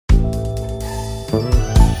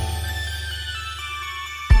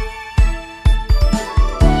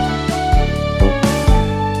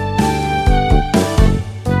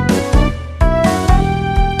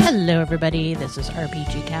everybody. This is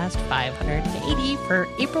RPG Cast 580 for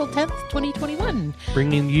April 10th, 2021.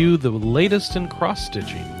 Bringing you the latest in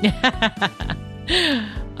cross-stitching.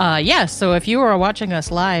 So if you are watching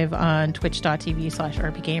us live on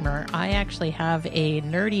twitch.tv/rpgamer, I actually have a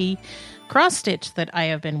nerdy cross-stitch that I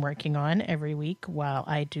have been working on every week while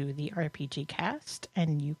I do the RPG Cast,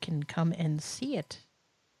 and you can come and see it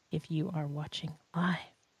if you are watching live.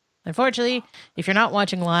 Unfortunately, if you're not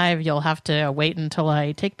watching live, you'll have to wait until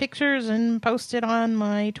I take pictures and post it on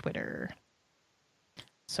my Twitter.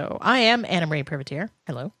 So I am Anna Marie Privateer.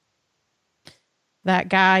 Hello. That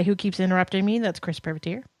guy who keeps interrupting me, that's Chris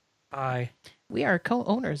Privateer. Hi. We are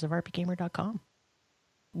co-owners of rpgamer.com.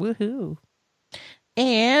 Woohoo.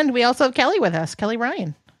 And we also have Kelly with us, Kelly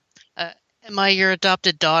Ryan. Am I your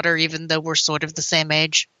adopted daughter, even though we're sort of the same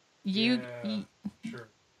age? Sure.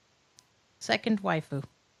 Second waifu.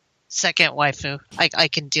 Second waifu. I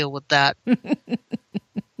can deal with that.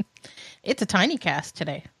 It's a tiny cast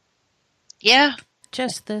today. Yeah.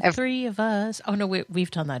 Just the three of us. Oh, no,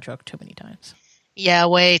 we've done that joke too many times. Yeah,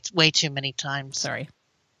 way too many times. Sorry.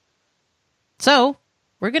 So,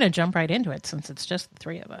 we're going to jump right into it since it's just the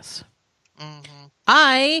three of us. Mm-hmm.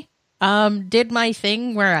 I did my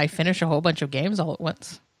thing where I finish a whole bunch of games all at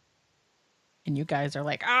once. And you guys are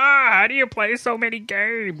like, how do you play so many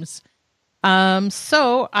games?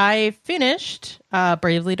 So I finished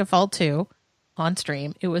Bravely Default 2 on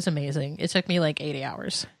stream. It was amazing. It took me like 80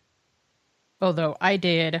 hours. Although I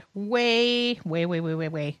did way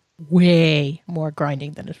more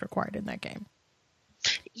grinding than is required in that game.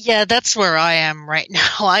 Yeah, that's where I am right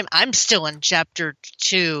now. I'm still in chapter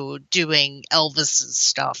 2 doing Elvis's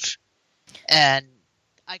stuff. And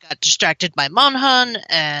I got distracted by Monhan,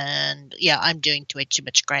 and yeah, I'm doing way too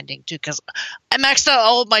much grinding too, because I maxed out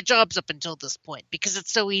all of my jobs up until this point, because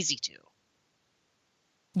it's so easy to.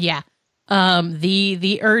 Yeah.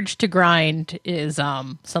 The urge to grind is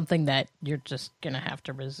something that you're just going to have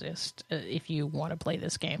to resist if you want to play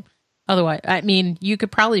this game. Otherwise, I mean, you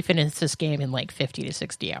could probably finish this game in like 50 to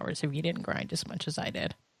 60 hours if you didn't grind as much as I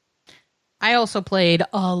did. I also played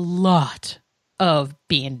a lot of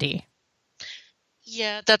B&D.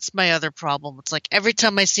 Yeah, that's my other problem. It's like every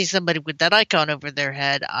time I see somebody with that icon over their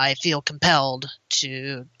head, I feel compelled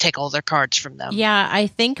to take all their cards from them. Yeah, I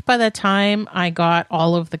think by the time I got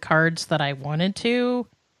all of the cards that I wanted to,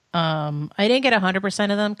 I didn't get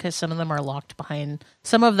 100% of them because some of them are locked behind.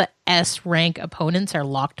 Some of the S rank opponents are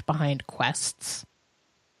locked behind quests.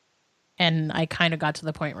 And I kind of got to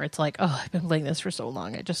the point where it's like, I've been playing this for so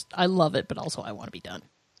long. I love it, but also I want to be done.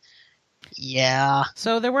 Yeah.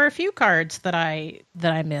 So there were a few cards that I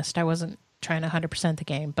missed. I wasn't trying to 100% the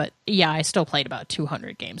game, but yeah, I still played about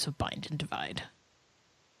 200 games of Bind and Divide.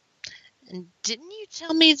 And didn't you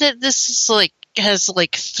tell me that this is has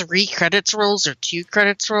 3 credits rolls or 2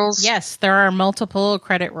 credits rolls? Yes, there are multiple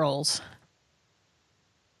credit rolls.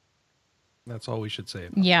 That's all we should say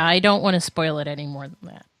about Yeah, I don't want to spoil it any more than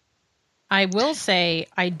that. I will say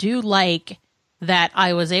I do like that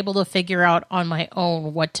I was able to figure out on my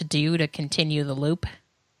own what to do to continue the loop.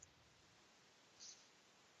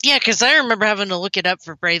 Yeah, because I remember having to look it up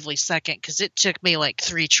for Bravely Second, because it took me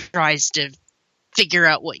 3 tries to figure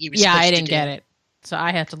out what you were supposed to do. Yeah, I didn't get it. So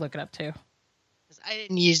I had to look it up too. I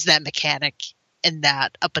didn't use that mechanic in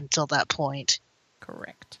that up until that point.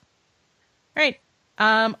 Correct. All right.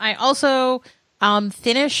 I also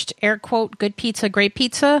finished, air quote, Good Pizza, Great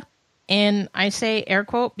Pizza. And I say air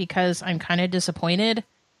quote because I'm kind of disappointed.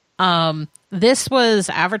 This was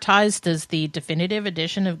advertised as the definitive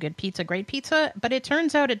edition of Good Pizza, Great Pizza, but it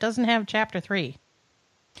turns out it doesn't have Chapter 3.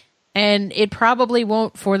 And it probably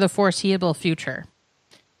won't for the foreseeable future.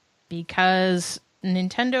 Because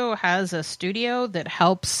Nintendo has a studio that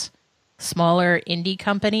helps smaller indie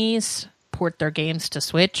companies port their games to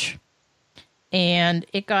Switch. And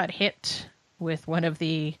it got hit with one of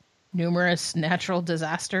the numerous natural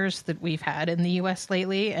disasters that we've had in the U.S.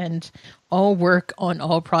 lately, and all work on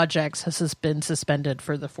all projects has been suspended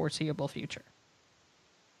for the foreseeable future.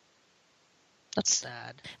 That's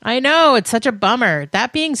sad. I know, it's such a bummer.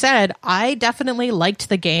 That being said, I definitely liked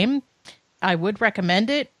the game. I would recommend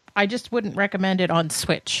it. I just wouldn't recommend it on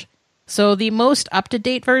Switch. So the most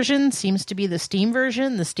up-to-date version seems to be the Steam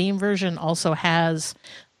version. The Steam version also has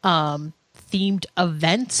themed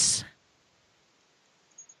events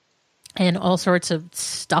and all sorts of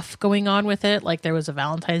stuff going on with it. Like there was a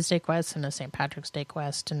Valentine's Day quest and a St. Patrick's Day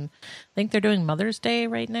quest. And I think they're doing Mother's Day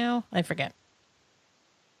right now. I forget.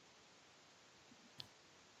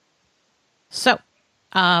 So,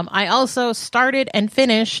 I also started and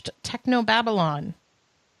finished Techno Babylon.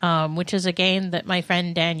 which is a game that my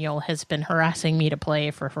friend Daniel has been harassing me to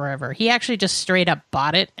play for forever. He actually just straight up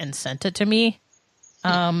bought it and sent it to me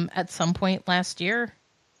at some point last year.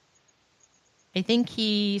 I think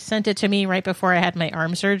he sent it to me right before I had my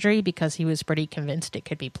arm surgery because he was pretty convinced it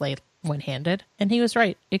could be played one-handed. And he was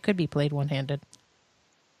right. It could be played one-handed.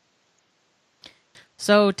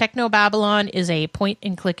 So Techno Babylon is a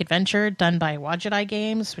point-and-click adventure done by Wajidai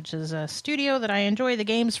Games, which is a studio that I enjoy the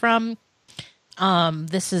games from.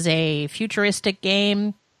 This is a futuristic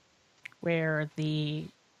game where the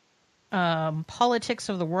politics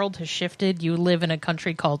of the world has shifted. You live in a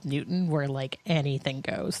country called Newton where like anything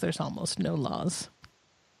goes. There's almost no laws.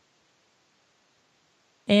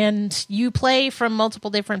 And you play from multiple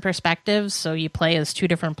different perspectives. So you play as 2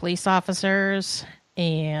 different police officers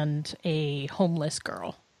and a homeless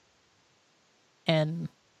girl. And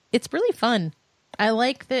it's really fun. I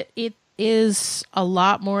like that it is a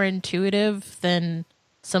lot more intuitive than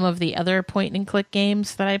some of the other point and click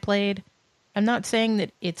games that I played. I'm not saying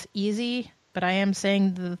that it's easy, but I am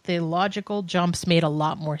saying that the logical jumps made a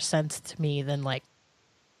lot more sense to me than like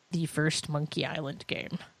the first Monkey Island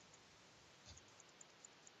game,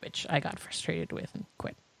 which I got frustrated with and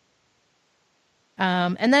quit.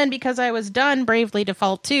 And then because I was done Bravely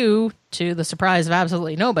Default 2, to the surprise of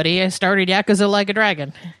absolutely nobody, I started Yakuza Like a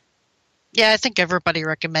Dragon. Yeah, I think everybody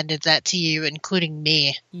recommended that to you, including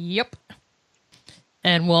me. Yep.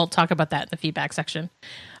 And we'll talk about that in the feedback section.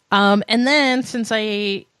 And then, since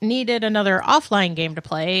I needed another offline game to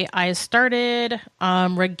play, I started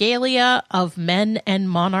Regalia of Men and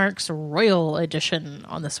Monarchs Royal Edition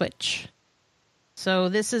on the Switch. So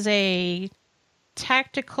this is a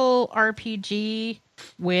tactical RPG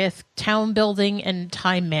with town building and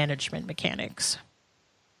time management mechanics.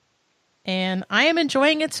 And I am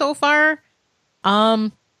enjoying it so far.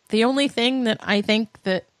 The only thing that I think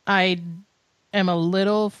that I am a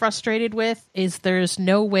little frustrated with is there's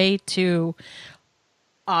no way to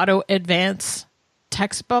auto advance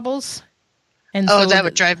text bubbles. And Oh, so that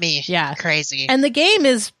would drive me yeah. crazy. And the game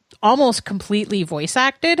is almost completely voice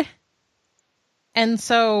acted. And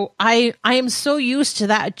so I am so used to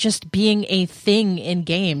that just being a thing in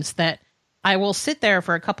games that I will sit there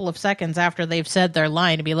for a couple of seconds after they've said their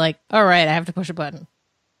line and be like, all right, I have to push a button.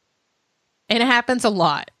 And it happens a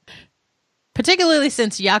lot. Particularly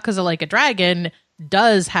since Yakuza Like a Dragon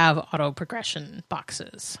does have auto progression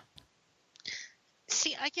boxes.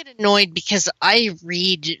 See, I get annoyed because I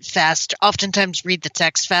read fast, oftentimes read the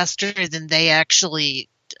text faster than they actually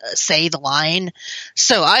say the line.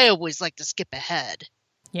 So I always like to skip ahead.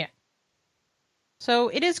 Yeah. So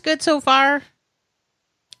it is good so far.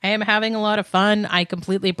 I am having a lot of fun. I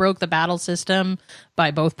completely broke the battle system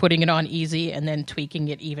by both putting it on easy and then tweaking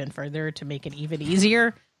it even further to make it even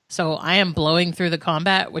easier. So I am blowing through the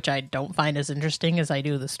combat, which I don't find as interesting as I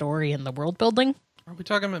do the story and the world building. Are we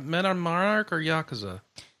talking about Men on Monarch or Yakuza?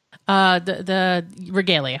 The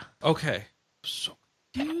Regalia. Okay.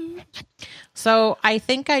 So I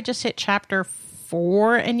think I just hit chapter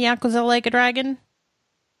 4 in Yakuza Like a Dragon.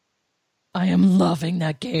 I am loving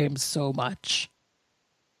that game so much.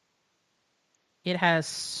 It has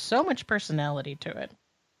so much personality to it.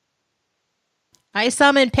 I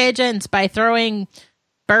summon pigeons by throwing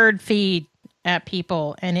bird feed at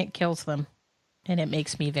people, and it kills them. And it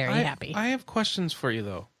makes me very happy. I have questions for you,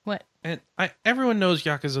 though. What? And everyone knows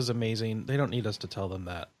Yakuza's amazing. They don't need us to tell them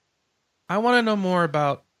that. I want to know more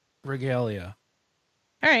about Regalia.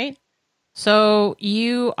 All right. So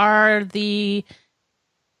you are the...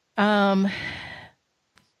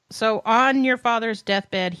 So on your father's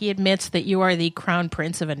deathbed, he admits that you are the crown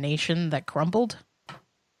prince of a nation that crumbled.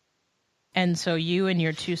 And so you and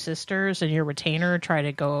your 2 sisters and your retainer try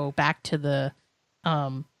to go back to the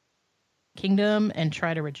kingdom and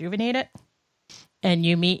try to rejuvenate it. And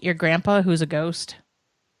you meet your grandpa, who's a ghost.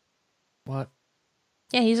 What?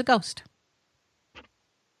 Yeah, he's a ghost.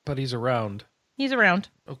 But he's around. He's around.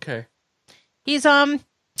 Okay. He's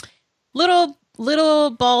little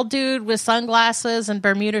bald dude with sunglasses and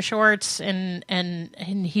Bermuda shorts, and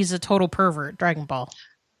he's a total pervert. Dragon Ball.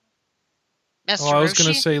 Master I was Roshi?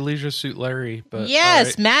 going to say Leisure Suit Larry, but Yes,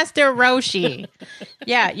 right. Master Roshi.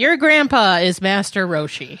 Yeah, your grandpa is Master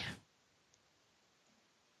Roshi.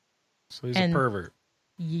 So he's a pervert.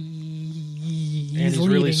 He's And he's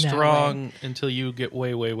really leading that strong way. until you get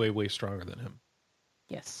way, way, way, way stronger than him.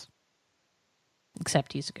 Yes.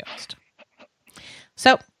 Except he's a ghost.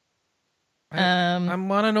 So, I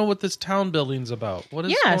want to know what this town building's about. What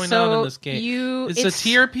is going so on in this game? Is it a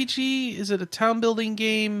TRPG? Is it a town building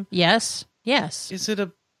game? Yes. Is it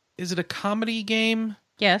a comedy game?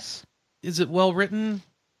 Yes. Is it well written?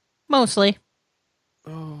 Mostly.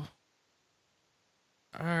 Oh.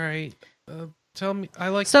 All right. Tell me. I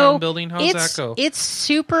like So town building. How's that go? it's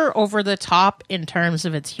super over the top in terms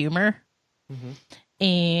of its humor. Mm-hmm.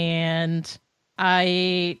 And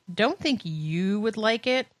I don't think you would like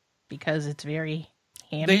it because it's very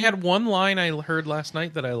hammy. They had one line I heard last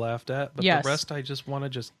night that I laughed at, but Yes. the rest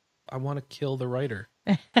I want to kill the writer.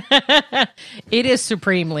 It is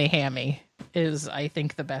supremely hammy, is I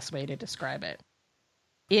think the best way to describe it.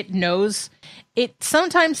 It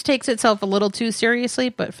sometimes takes itself a little too seriously,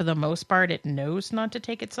 but for the most part, it knows not to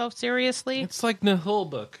take itself seriously. It's like Nihil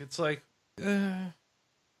book. It's like,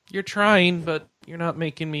 you're trying, but you're not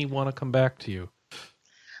making me want to come back to you.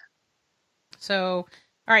 So,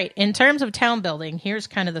 all right, in terms of town building, here's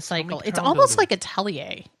kind of the cycle. It's almost like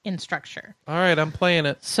Atelier in structure. All right, I'm playing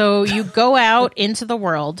it. So you go out into the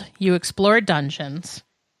world, you explore dungeons.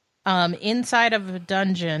 Inside of a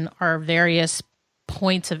dungeon are various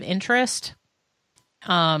points of interest.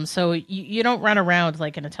 So you don't run around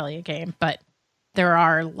like an Atelier game, but there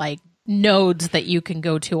are like nodes that you can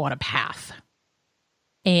go to on a path.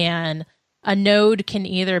 And a node can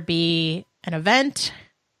either be an event,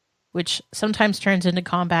 which sometimes turns into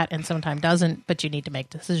combat and sometimes doesn't, but you need to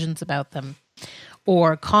make decisions about them,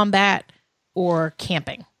 or combat, or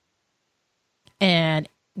camping. And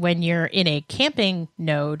when you're in a camping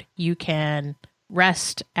node, you can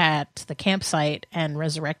rest at the campsite and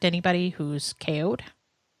resurrect anybody who's KO'd.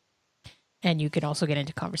 And you can also get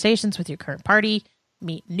into conversations with your current party,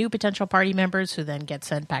 meet new potential party members who then get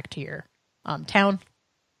sent back to your town.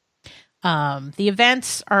 The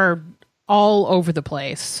events are all over the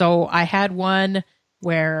place. So I had one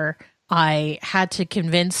where I had to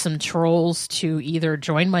convince some trolls to either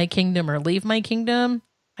join my kingdom or leave my kingdom.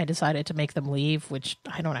 I decided to make them leave, which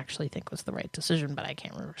I don't actually think was the right decision, but I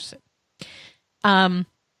can't reverse it. And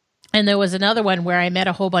there was another one where I met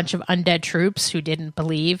a whole bunch of undead troops who didn't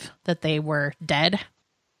believe that they were dead.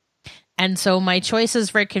 And so my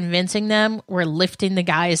choices for convincing them were lifting the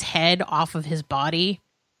guy's head off of his body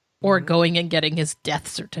or going and getting his death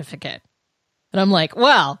certificate. And I'm like,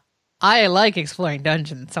 well, I like exploring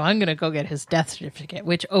dungeons, so I'm going to go get his death certificate,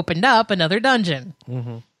 which opened up another dungeon.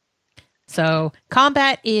 Mm-hmm. So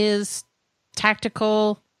combat is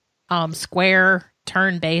tactical, square,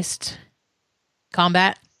 turn-based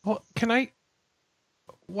combat. Well,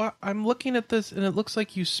 I'm looking at this, and it looks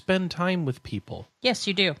like you spend time with people. Yes,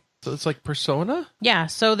 you do. So it's like Persona? Yeah,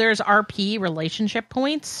 so there's RP relationship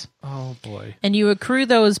points. Oh, boy. And you accrue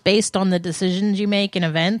those based on the decisions you make in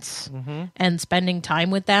events and spending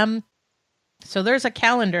time with them. So there's a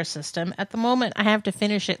calendar system. At the moment, I have to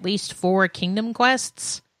finish at least 4 kingdom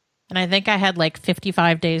quests. And I think I had like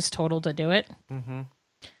 55 days total to do it. Mm-hmm.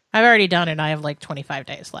 I've already done it. I have like 25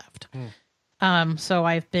 days left. So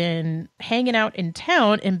I've been hanging out in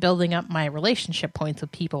town and building up my relationship points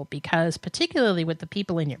with people because particularly with the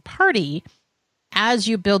people in your party, as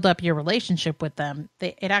you build up your relationship with them,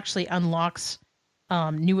 it actually unlocks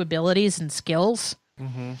new abilities and skills.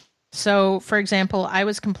 Mm-hmm. So, for example, I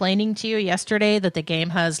was complaining to you yesterday that the game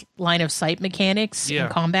has line of sight mechanics in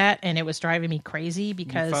combat, and it was driving me crazy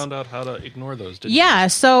because... You found out how to ignore those, didn't you? Yeah,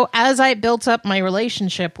 so as I built up my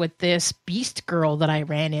relationship with this beast girl that I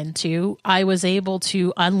ran into, I was able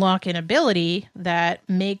to unlock an ability that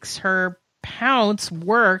makes her pounce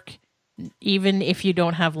work even if you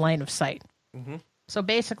don't have line of sight. Mm-hmm. So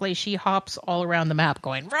basically, she hops all around the map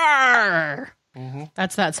going, "Roar!" Mm-hmm.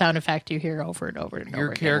 That's that sound effect you hear over and over and over.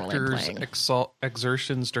 Your character's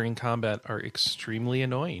exertions during combat are extremely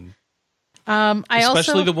annoying.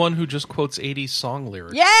 Especially the one who just quotes 80s song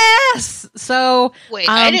lyrics. Yes! So... Wait,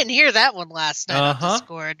 I didn't hear that one last night on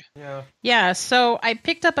Discord. Yeah, so I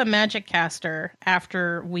picked up a magic caster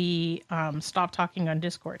after we stopped talking on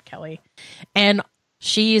Discord, Kelly. And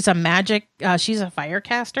she's a fire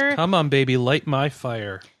caster. Come on, baby, light my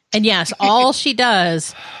fire. And yes, all she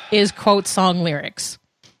does is quote song lyrics.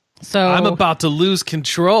 So I'm about to lose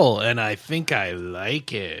control, and I think I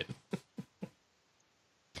like it.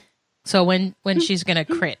 So when she's going to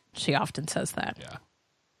crit, she often says that. Yeah.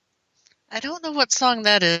 I don't know what song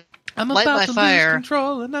that is. I'm Light about My to Fire. lose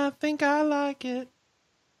control, and I think I like it.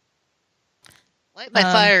 Light My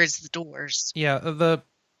Fire is the Doors. Yeah,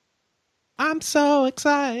 I'm so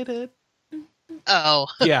excited. Oh.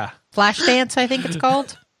 Yeah. Flashdance, I think it's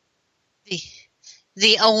called.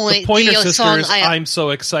 The Pointer song Sisters, I'm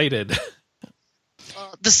so excited.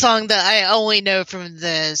 The song that I only know from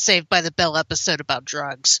the Saved by the Bell episode about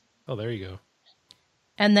drugs. Oh, there you go.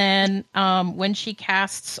 And then when she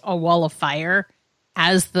casts a wall of fire,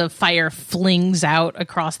 as the fire flings out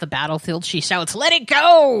across the battlefield, she shouts, "Let it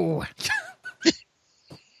go!"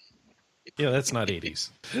 Yeah, that's not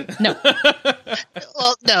 80s. No.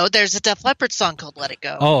 Well, no, there's a Def Leppard song called Let It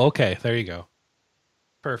Go. Oh, okay. There you go.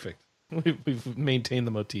 Perfect. We've maintained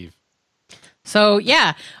the motif. So,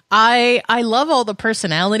 yeah, I love all the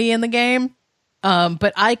personality in the game,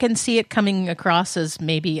 but I can see it coming across as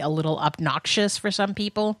maybe a little obnoxious for some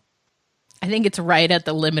people. I think it's right at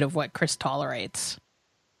the limit of what Chris tolerates.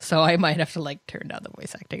 So I might have to, like, turn down the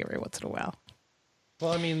voice acting every once in a while.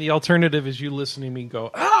 Well, I mean, the alternative is you listening to me go,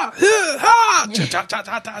 ah, ha, ta, ta,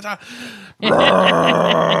 ta, ta, ta.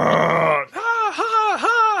 Ha, ha, ha,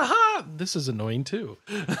 ha. This is annoying, too.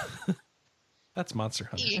 That's Monster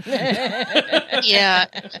Hunter. Yeah.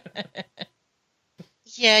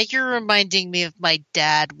 Yeah, you're reminding me of my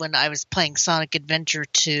dad when I was playing Sonic Adventure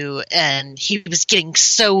 2, and he was getting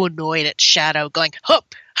so annoyed at Shadow going,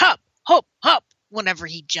 hop, hop, hop, hop, whenever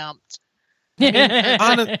he jumped.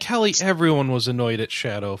 I mean, Kelly, everyone was annoyed at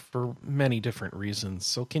Shadow for many different reasons,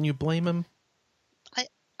 so can you blame him?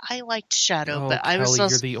 I liked Shadow, Oh, but I was Kelly,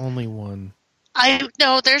 also... you're the only one. I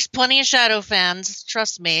know, there's plenty of Shadow fans,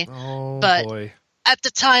 trust me. Oh, but boy. At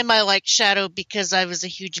the time, I liked Shadow because I was a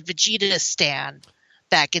huge Vegeta stan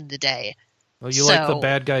back in the day. Well, you like the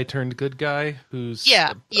bad guy turned good guy who's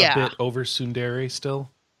a bit over tsundere still?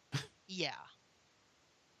 Yeah.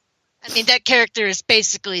 I mean, that character is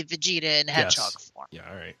basically Vegeta in hedgehog form. Yeah,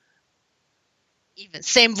 all right. Even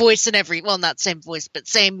same voice in every... Well, not same voice, but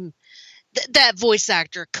same... that voice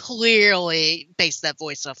actor clearly based that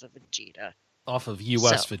voice off of Vegeta. Off of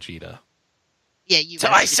U.S. Vegeta. Yeah, U.S. So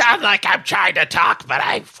I sound like I'm trying to talk, but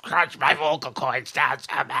I've crunched my vocal cords down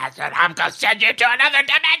so much that I'm going to send you to another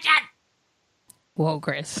dimension. Whoa,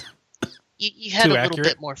 Chris. You had Too a accurate?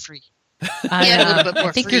 little bit more free.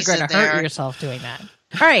 I think you're going to hurt yourself doing that.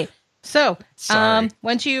 All right. So,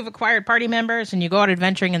 once you've acquired party members and you go out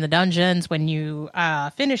adventuring in the dungeons, when you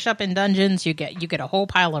finish up in dungeons, you get a whole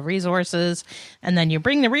pile of resources, and then you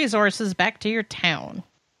bring the resources back to your town.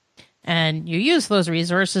 And you use those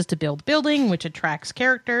resources to build building, which attracts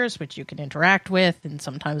characters, which you can interact with and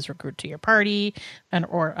sometimes recruit to your party,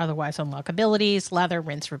 or otherwise unlock abilities, lather,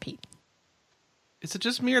 rinse, repeat. Is it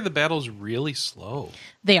just me or the battle's really slow?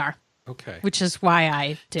 They are. Okay. Which is why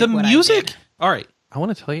I did the what music. I did. All right. I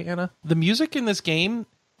want to tell you, Anna, the music in this game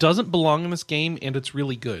doesn't belong in this game, and it's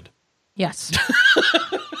really good. Yes.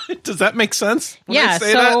 Does that make sense? Yeah,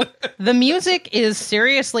 so the music is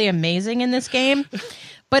seriously amazing in this game,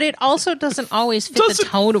 but it also doesn't always fit the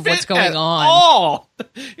tone of what's going on. All.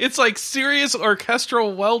 It's like serious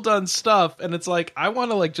orchestral, well done stuff, and it's like I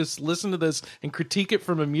want to like just listen to this and critique it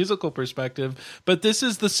from a musical perspective, but this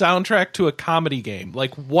is the soundtrack to a comedy game.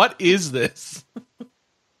 Like, what is this?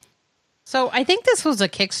 So I think this was a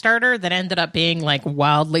Kickstarter that ended up being like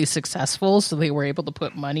wildly successful, so they were able to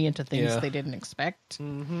put money into things they didn't expect.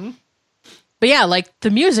 Mm-hmm. But yeah, like the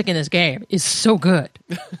music in this game is so good.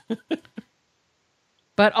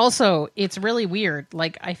 But also, it's really weird.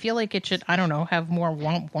 Like, I feel like it should, I don't know, have more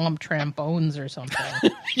womp womp trombones or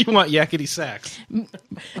something. You want yakety sax.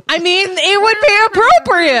 I mean, it would be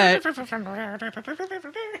appropriate.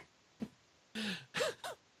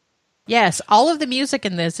 Yes, all of the music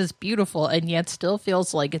in this is beautiful and yet still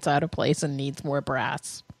feels like it's out of place and needs more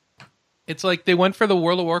brass. It's like they went for the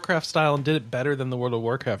World of Warcraft style and did it better than the World of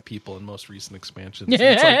Warcraft people in most recent expansions.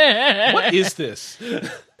 It's like, what is this?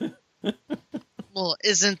 Well,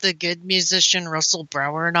 isn't the good musician Russell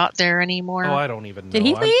Brower not there anymore? Oh, I don't even know. Did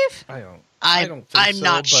he leave? I don't think I'm so,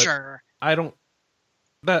 not but sure. I don't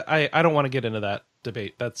want to get into that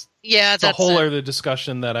debate. That's a whole other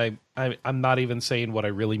discussion that I'm not even saying what I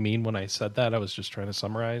really mean when I said that. I was just trying to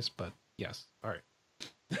summarize, but yes. All right.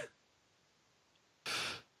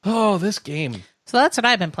 Oh, this game. So that's what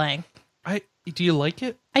I've been playing. Do you like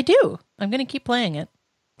it? I do. I'm going to keep playing it.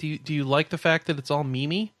 Do you like the fact that it's all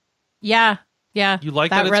memey? Yeah. You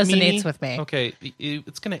like that that it's resonates memey? with me. Okay.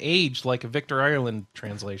 It's going to age like a Victor Ireland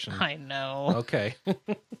translation. I know. Okay.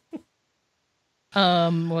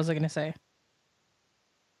 What was I going to say?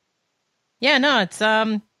 Yeah, no, it's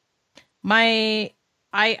I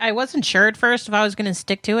wasn't sure at first if I was going to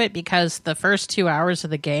stick to it because the first 2 hours of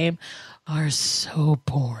the game are so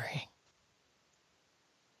boring.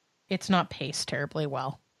 It's not paced terribly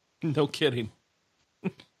well. No kidding.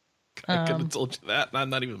 I could have told you that, and I'm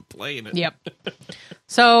not even playing it. Yep.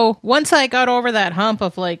 So once I got over that hump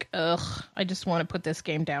of like, I just want to put this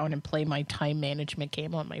game down and play my time management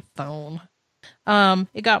game on my phone,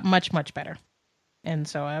 it got much, much better. And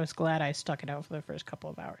so I was glad I stuck it out for the first couple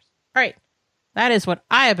of hours. All right. That is what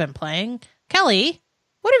I have been playing. Kelly,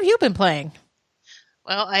 what have you been playing?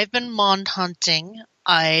 Well, I've been mon hunting.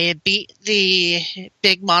 I beat the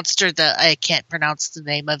big monster that I can't pronounce the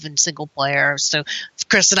name of in single player. So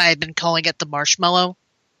Chris and I have been calling it the Marshmallow.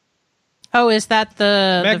 Oh, is that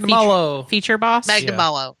the Marshmallow. feature boss?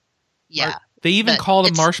 Marshmallow. Yeah. They even But call the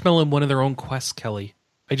it's- Marshmallow in one of their own quests, Kelly.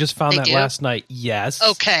 I just found They that do? last night. Yes.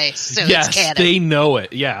 Okay, so yes, it's canon. they know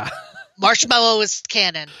it. Yeah. Marshmallow is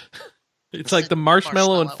canon. It's like the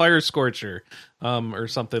marshmallow and Marshmallow. fire scorcher, or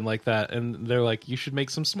something like that. And they're like, you should make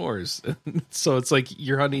some s'mores. So it's like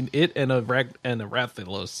you're hunting it and a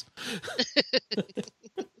Rathalos.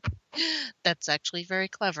 That's actually very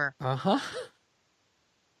clever. Uh-huh.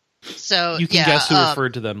 So You can yeah, guess who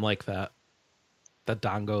referred to them like that. The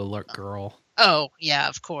Dongo girl. Oh yeah,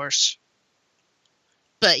 of course.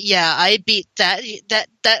 But yeah, I beat that.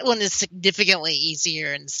 That one is significantly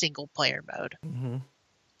easier in single player mode. Mm-hmm.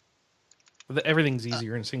 Everything's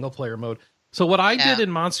easier in single player mode. So what I Yeah. did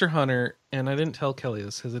in Monster Hunter, and I didn't tell Kelly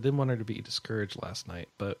this because I didn't want her to be discouraged last night,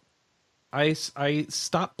 but I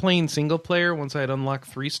stopped playing single player once I had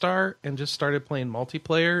unlocked 3-star and just started playing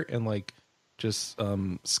multiplayer and like just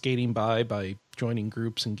skating by joining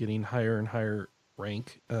groups and getting higher and higher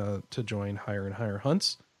rank to join higher and higher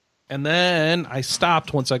hunts. And then I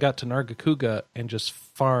stopped once I got to Nargacuga and just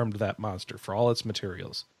farmed that monster for all its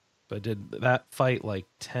materials. So I did that fight like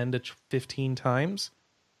 10 to 15 times.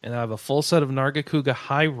 And I have a full set of Nargacuga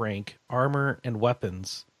high rank armor and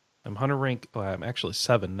weapons. I'm hunter rank. Well, I'm actually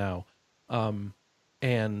 7 now.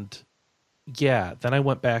 And yeah, then I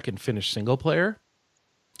went back and finished single player.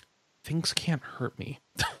 Things can't hurt me.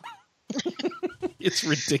 It's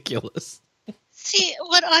ridiculous. See,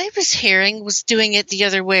 what I was hearing was doing it the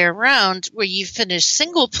other way around, where you finish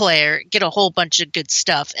single player, get a whole bunch of good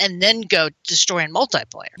stuff, and then go destroying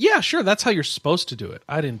multiplayer. Yeah, sure. That's how you're supposed to do it.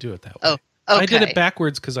 I didn't do it that way. Oh, okay. I did it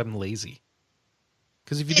backwards because I'm lazy.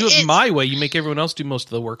 Because if you do it my way, you make everyone else do most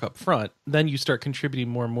of the work up front. Then you start contributing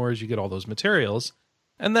more and more as you get all those materials.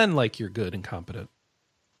 And then, like, you're good and competent.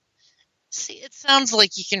 See, it sounds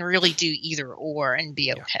like you can really do either or and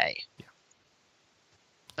be okay. Yeah.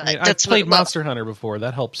 But I mean, I've played Monster Hunter before.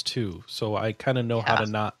 That helps, too. So I kind of know how to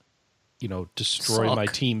not, destroy my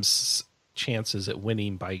team's chances at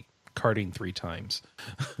winning by carding 3 times.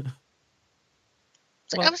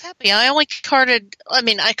 I was happy. I carded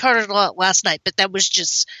a lot last night, but that was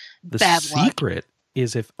just The bad luck. secret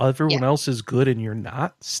is if everyone else is good and you're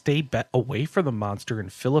not, stay away from the monster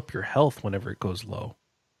and fill up your health whenever it goes low.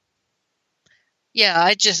 Yeah,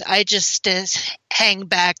 I just hang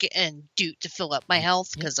back and do to fill up my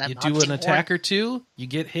health because I'm You do an attack or two, you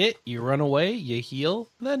get hit, you run away, you heal,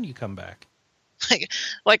 then you come back.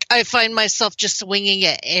 Like I find myself just swinging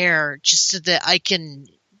at air just so that I can,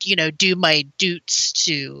 do my doots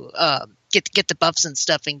to get the buffs and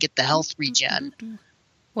stuff and get the health regen.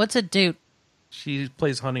 What's a doot? She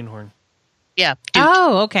plays hunting horn. Yeah. Doot.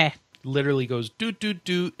 Oh, okay. Literally goes doot doot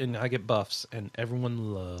doot, and I get buffs, and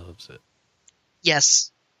everyone loves it.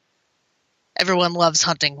 Yes. Everyone loves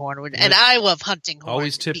hunting horn, and I love hunting horn.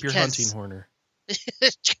 Always tip your hunting horner.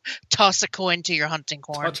 Toss a coin to your hunting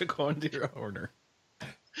horn. Toss a coin to your horner.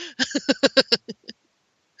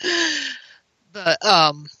 But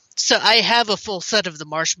so I have a full set of the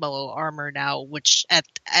Marshmallow armor now, which at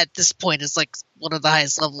this point is like one of the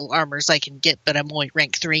highest level armors I can get, but I'm only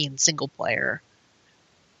rank 3 in single player.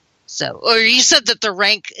 So, or you said that the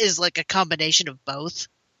rank is like a combination of both?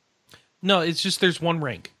 No, it's just there's one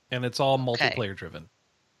rank, and it's all multiplayer driven.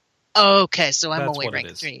 Okay, so I'm That's only what rank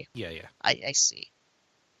it is. 3. Yeah. I see.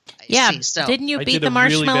 So didn't you I beat did the a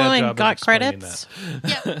really bad marshmallow job and of got explaining credits?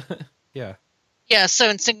 that. Yeah. Yeah. Yeah, so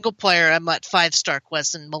in single player, I'm at 5-star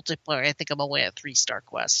quests, and multiplayer, I think I'm only at 3-star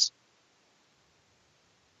quests.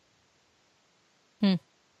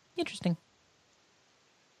 Interesting.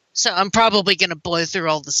 So I'm probably going to blow through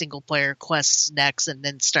all the single player quests next, and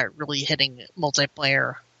then start really hitting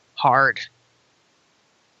multiplayer hard.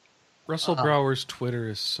 Russell Brower's Twitter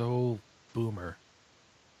is so boomer.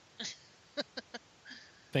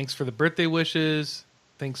 Thanks for the birthday wishes.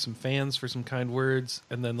 Thanks some fans for some kind words.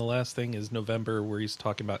 And then the last thing is November, where he's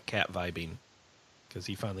talking about cat vibing. Because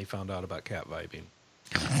he finally found out about cat vibing.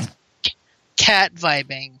 Cat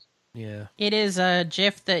vibing. Yeah. It is a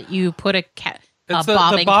GIF that you put a cat, It's a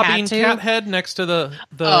bobbing, bobbing cat cat to. head next to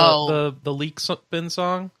the leak bin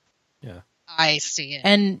song. Yeah. I see it.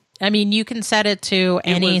 And I mean, you can set it to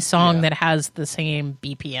any was- song yeah. that has the same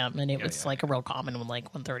BPM, and it was yeah. like a real common one,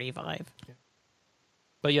 like 135.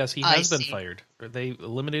 But yes, he I has been see. fired. They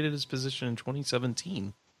eliminated his position in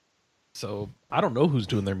 2017. So I don't know who's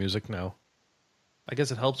doing their music now. I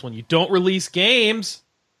guess it helps when you don't release games.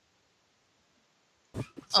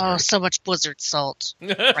 Oh, so much Blizzard salt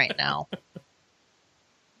right now.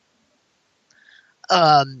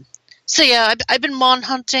 So yeah, I've been mon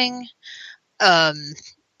hunting.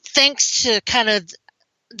 Thanks to kind of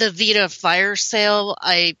the Vita Fire Sale,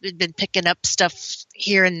 I've been picking up stuff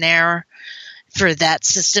here and there for that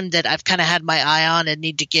system that I've kind of had my eye on and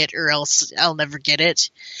need to get, or else I'll never get it.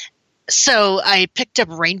 So I picked up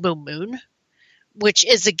Rainbow Moon, which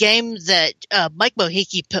is a game that Mike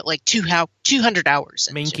Mohiki put like 200 hours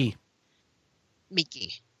into.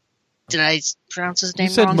 Minky. Did I pronounce his name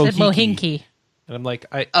said wrong? Said Mohinky. And I'm like,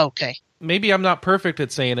 Okay. maybe I'm not perfect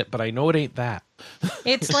at saying it, but I know it ain't that.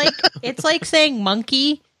 It's like saying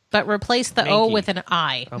monkey, but replace the O Manky. with an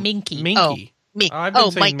I. Minky. Minky. I've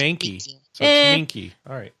been saying Mike Manky. Minky. So it's Minky.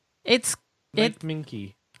 All right. It's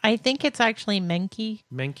Minky. I think it's actually Menky.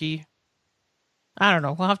 Menky. I don't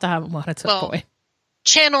know. We'll have to have him on at some point.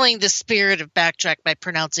 Channeling the spirit of Backtrack by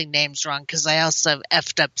pronouncing names wrong, because I also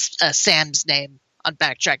effed up Sam's name on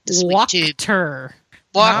Backtrack this week too. Wachter.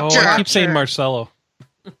 I keep saying Marshmallow.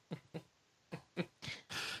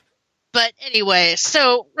 But anyway,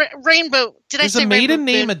 so Rainbow. Is a maiden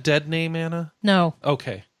name a dead name, Anna? No.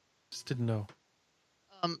 Okay, just didn't know.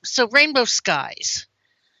 So Rainbow Skies.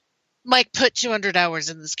 Mike put 200 hours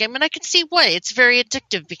in this game, and I can see why. It's very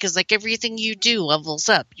addictive because, like, everything you do levels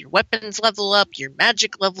up. Your weapons level up, your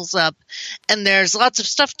magic levels up, and there's lots of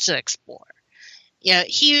stuff to explore. Yeah,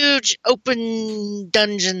 huge open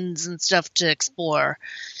dungeons and stuff to explore.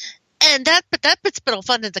 And that bit's been all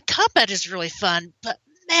fun, and the combat is really fun, but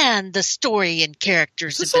man, the story and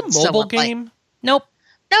characters Is have this been a mobile so game? Nope.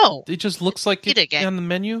 No. It just looks like Vita it game. on the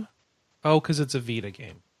menu? Oh, because it's a Vita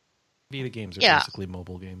game. Vita games are basically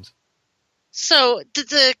mobile games. So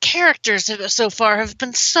the characters so far have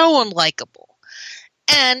been so unlikable.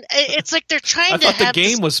 And it's like they're trying I to thought have the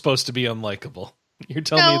game was supposed to be unlikable. You're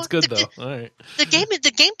telling me it's good, though. All right. The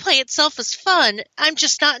gameplay itself is fun. I'm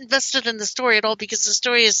just not invested in the story at all because the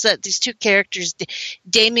story is that these two characters,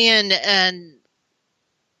 Damien and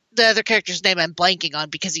the other character's name I'm blanking on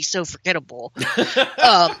because he's so forgettable,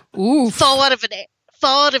 fall out of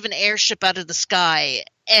an airship out of the sky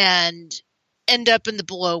and end up in the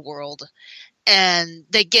below world. And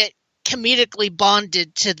they get comedically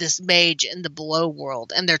bonded to this mage in the below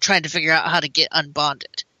world, and they're trying to figure out how to get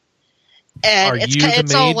unbonded. And Are it's you the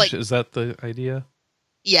mage? all like, is that the idea?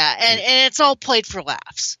 yeah, and it's all played for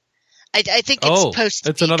laughs. I think it's supposed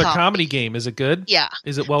to be another comedy game. Is it good? Yeah.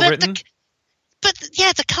 Is it well written?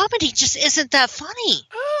 The comedy just isn't that funny.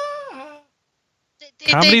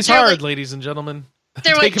 Comedy's they're hard, like, ladies and gentlemen.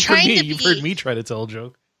 they're Take like it from trying me. to You've be- heard me try to tell a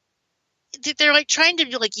joke. They're like trying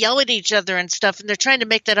to like yell at each other and stuff, and they're trying to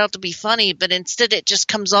make that out to be funny, but instead it just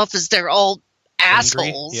comes off as they're all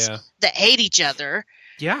assholes that hate each other.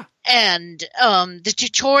 Yeah. And the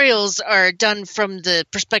tutorials are done from the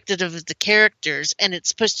perspective of the characters, and it's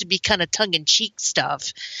supposed to be kind of tongue-in-cheek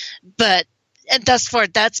stuff. And thus far,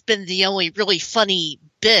 that's been the only really funny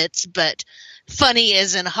bits, but funny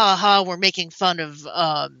as in, ha-ha, we're making fun of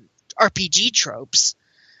RPG tropes.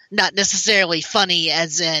 Not necessarily funny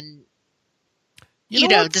as in, you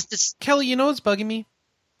know this. Kelly, you know what's bugging me?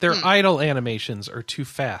 Their idle animations are too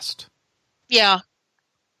fast. Yeah.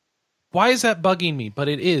 Why is that bugging me? But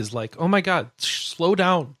it is like, oh my God, slow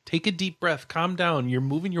down. Take a deep breath. Calm down. You're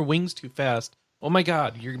moving your wings too fast. Oh my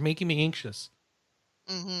God, you're making me anxious.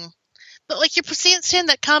 Mm-hmm. But like you're seeing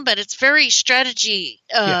that combat, it's very strategy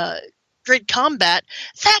grid combat.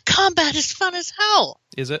 That combat is fun as hell.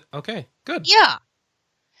 Is it? Okay, good. Yeah.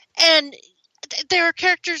 And there are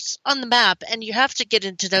characters on the map, and you have to get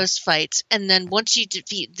into those fights. And then once you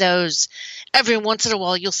defeat those, every once in a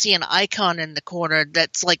while you'll see an icon in the corner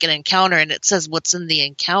that's like an encounter, and it says what's in the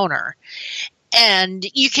encounter. And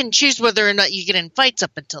you can choose whether or not you get in fights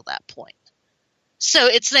up until that point. So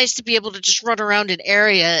it's nice to be able to just run around an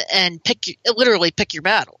area and literally pick your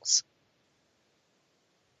battles.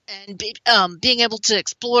 And being able to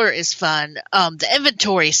explore is fun. The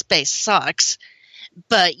inventory space sucks,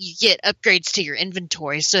 but you get upgrades to your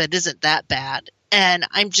inventory, so it isn't that bad. And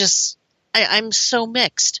I'm so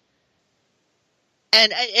mixed.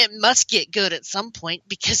 And it must get good at some point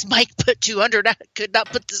because Mike put 200 out, could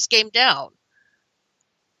not put this game down.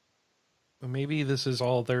 Well, maybe this is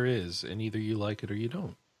all there is, and either you like it or you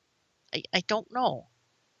don't. I don't know.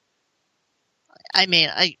 I mean,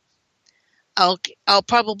 I'll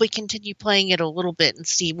probably continue playing it a little bit and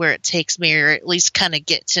see where it takes me, or at least kind of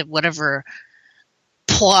get to whatever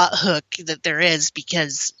plot hook that there is,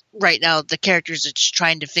 because right now the characters are just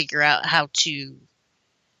trying to figure out how to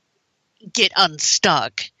get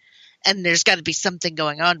unstuck, and there's got to be something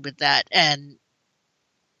going on with that, and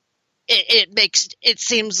it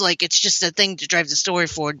seems like it's just a thing to drive the story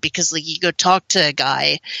forward, because like you go talk to a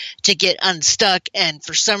guy to get unstuck, and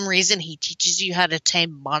for some reason he teaches you how to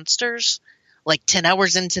tame monsters like 10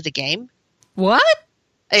 hours into the game. What?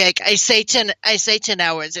 I say 10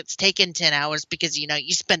 hours. It's taken 10 hours because you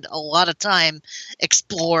spend a lot of time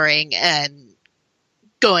exploring and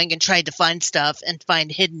going and trying to find stuff and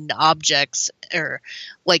find hidden objects or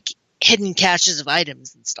like hidden caches of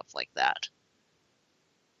items and stuff like that.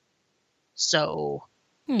 So,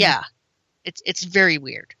 yeah, it's very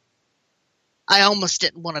weird. I almost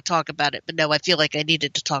didn't want to talk about it, but no, I feel like I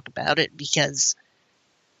needed to talk about it because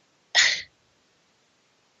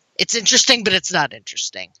it's interesting, but it's not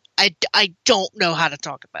interesting. I don't know how to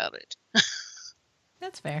talk about it.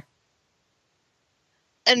 That's fair.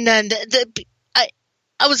 And then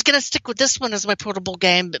I was going to stick with this one as my portable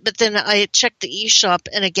game, but then I checked the eShop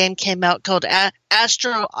and a game came out called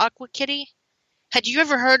Astro Aqua Kitty. Had you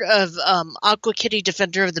ever heard of Aqua Kitty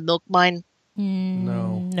Defender of the Milk Mine?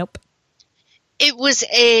 No. Nope. It was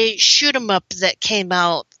a shoot 'em up that came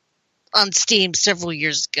out on Steam several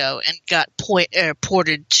years ago and got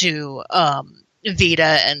ported to Vita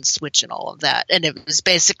and Switch and all of that. And it was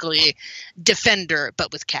basically Defender,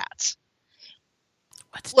 but with cats.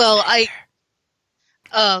 What's Well, Defender?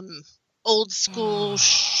 Old school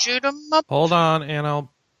shoot 'em up. Hold on, and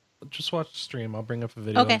I'll just watch the stream. I'll bring up a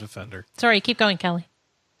video Okay. of Defender. Sorry, keep going, Kelly.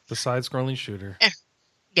 The side-scrolling shooter.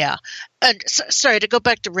 Yeah. And sorry, to go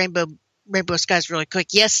back to Rainbow Skies really quick.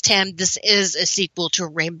 Yes, Tam, this is a sequel to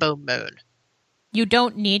Rainbow Moon. You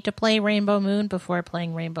don't need to play Rainbow Moon before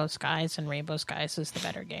playing Rainbow Skies, and Rainbow Skies is the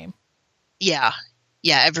better game. Yeah.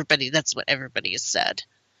 Yeah, that's what everybody has said.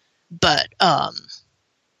 But,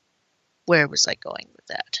 where was I going with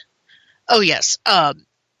that? Oh, yes.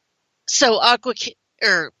 So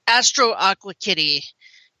Astro Aqua Kitty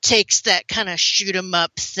takes that kind of shoot 'em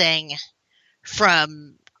up thing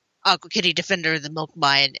from Aqua Kitty Defender of the Milk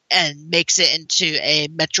Mine and makes it into a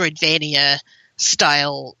Metroidvania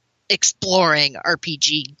style exploring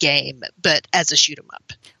RPG game, but as a shoot 'em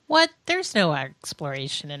up. What? There's no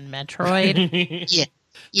exploration in Metroid.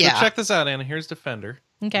 Yeah. So check this out, Anna. Here's Defender.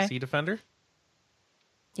 Okay. See Defender?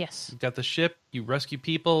 Yes. You've got the ship, you rescue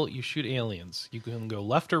people, you shoot aliens. You can go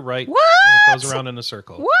left or right, What? and it goes around in a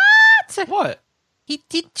circle. What? What? He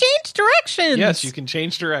changed directions. Yes, you can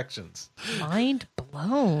change directions. Mind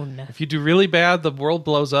blown. If you do really bad, the world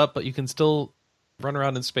blows up, but you can still run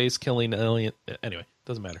around in space killing alien. Anyway,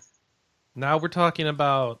 doesn't matter. Now we're talking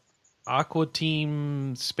about Aqua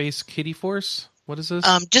Team Space Kitty Force. What is this?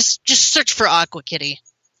 Just search for Aqua Kitty.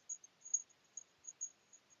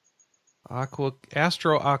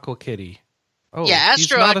 Astro Aqua Kitty. Oh, Yeah, he's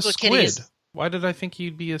Astro not Aqua a Kitty squid. is- Why did I think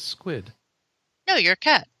he'd be a squid? No, you're a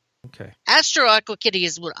cat. Okay. Astro Aqua Kitty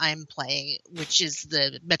is what I'm playing, which is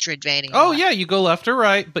the Metroidvania. Oh one. yeah, you go left or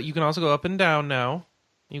right, but you can also go up and down now.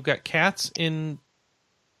 You've got cats in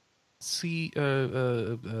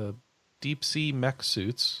deep sea mech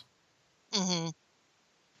suits. Mm-hmm.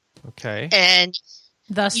 Okay. And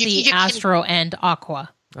Thus You- the you can- Astro and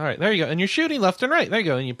Aqua. All right, there you go. And you're shooting left and right. There you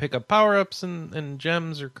go. And you pick up power-ups and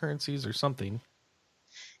gems or currencies or something.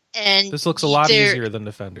 This looks a lot easier than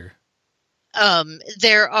Defender.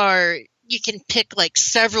 You can pick like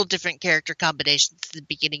several different character combinations at the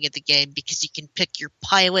beginning of the game because you can pick your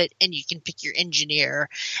pilot and you can pick your engineer,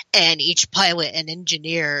 and each pilot and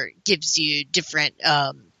engineer gives you different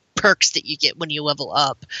perks that you get when you level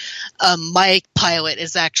up. My pilot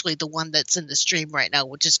is actually the one that's in the stream right now,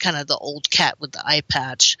 which is kind of the old cat with the eye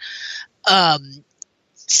patch.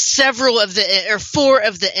 Four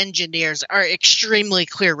of the engineers are extremely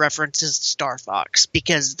clear references to Star Fox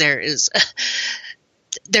because there's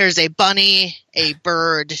a bunny, a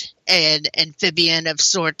bird, an amphibian of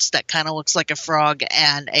sorts that kind of looks like a frog,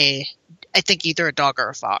 and I think either a dog or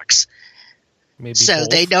a fox. Maybe So both.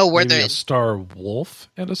 they know where Maybe they're- a star wolf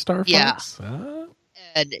and a star Yeah. fox. Huh?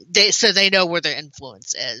 And they know where their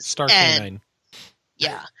influence is. Star And- canine.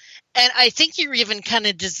 Yeah. And I think you're even kind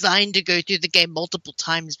of designed to go through the game multiple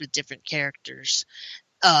times with different characters.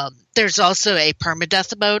 There's also a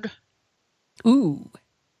permadeath mode, Ooh.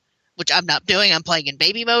 which I'm not doing. I'm playing in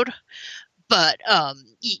baby mode. But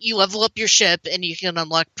you level up your ship and you can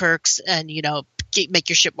unlock perks and, make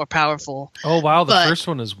your ship more powerful. Oh wow, the but- first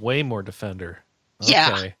one is way more Defender.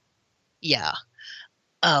 Yeah. Okay. Yeah.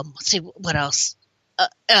 Let's see, what else?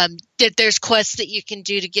 There's quests that you can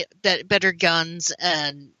do to get better guns,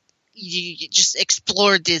 and you just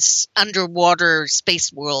explore this underwater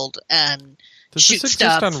space world and Does shoot this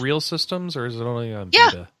exist stuff. on real systems or is it only on Yeah.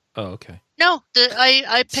 Vita? Oh, okay. No,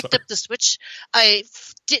 I picked Sorry. up the Switch. I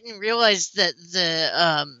didn't realize that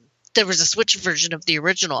there was a Switch version of the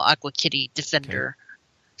original Aqua Kitty Defender,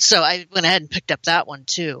 so I went ahead and picked up that one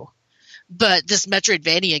too. But this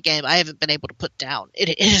Metroidvania game, I haven't been able to put down.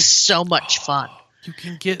 It is so much fun. You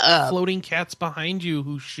can get floating cats behind you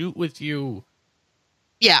who shoot with you.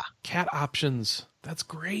 Yeah. Cat options. That's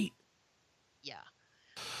great. Yeah.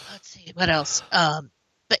 Let's see what else.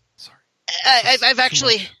 But Sorry. I've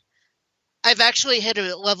actually hit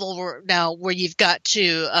a level where you've got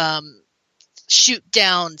to shoot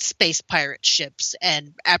down space pirate ships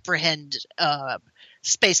and apprehend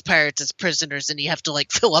space pirates as prisoners, and you have to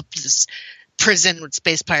like fill up this prison with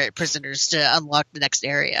space pirate prisoners to unlock the next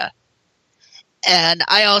area. And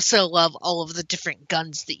I also love all of the different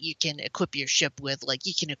guns that you can equip your ship with. Like,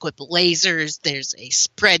 you can equip lasers. There's a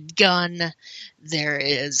spread gun. There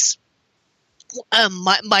is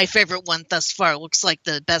my favorite one thus far. Looks like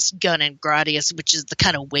the best gun in Gradius, which is the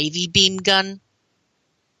kind of wavy beam gun.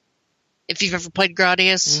 If you've ever played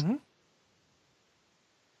Gradius. Mm-hmm.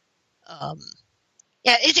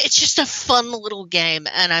 Yeah, it's just a fun little game,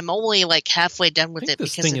 and I'm only like halfway done with it.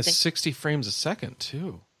 This thing is 60 frames a second,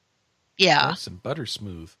 too. Yeah. Nice and butter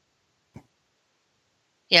smooth.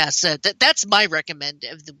 Yeah, so that's my recommend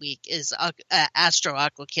of the week is Astro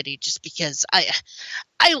Aqua Kitty, just because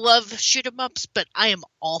I love shoot 'em ups, but I am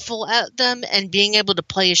awful at them, and being able to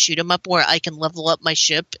play a shoot 'em up where I can level up my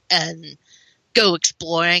ship and go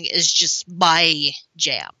exploring is just my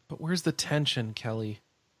jam. But where's the tension, Kelly?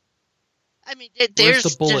 I mean, Where's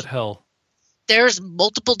the bullet hell? There's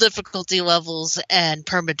multiple difficulty levels and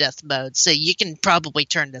permadeath modes, so you can probably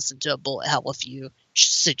turn this into a bullet hell if you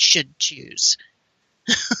should choose.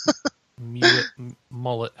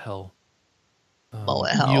 Mullet hell.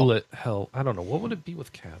 Mullet hell. Mullet hell. I don't know. What would it be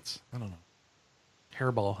with cats? I don't know.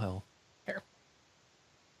 Hairball hell.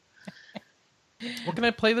 What can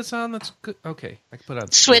I play this on? That's good. Okay, I can put it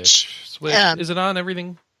on Switch. Switch. Is it on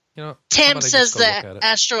everything? You know, Tam says that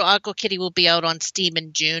Astro Aqua Kitty will be out on Steam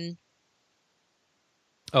in June.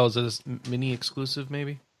 Oh, is this mini exclusive?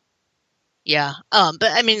 Maybe. Yeah. But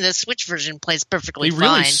I mean, the Switch version plays perfectly fine. They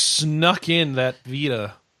really snuck in that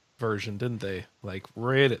Vita version, didn't they? Like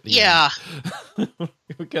right at the end.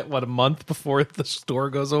 We get a month before the store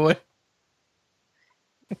goes away.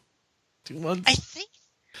 2 months.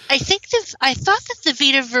 I thought that the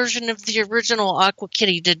Vita version of the original Aqua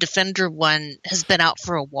Kitty, the Defender one, has been out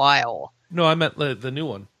for a while. No, I meant the new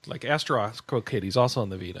one. Like Astro Aqua Kitty's also on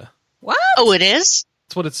the Vita. What? Oh, it is?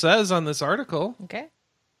 That's what it says on this article. Okay.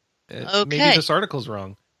 Maybe this article's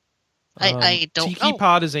wrong. I don't know. Tiki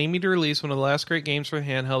Pod is aiming to release one of the last great games for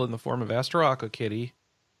handheld in the form of Astro Aqua Kitty.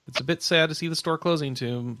 It's a bit sad to see the store closing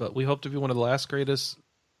too, but we hope to be one of the last greatest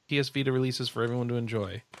PS Vita releases for everyone to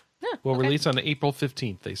enjoy. Yeah, We'll release on April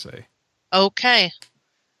 15th, they say. Okay.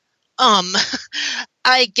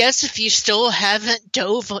 I guess if you still haven't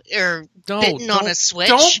dove or bitten on a Switch...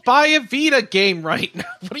 Don't buy a Vita game right now.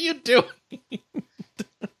 What are you doing?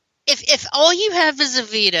 If all you have is a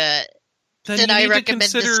Vita, then I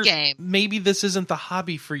recommend this game. Maybe this isn't the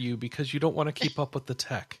hobby for you because you don't want to keep up with the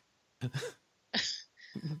tech.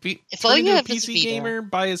 If all you have is a PC gamer,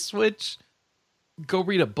 buy a Switch, go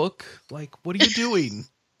read a book. Like, what are you doing?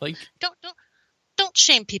 Like, don't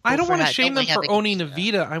shame people. I don't want to shame them for owning a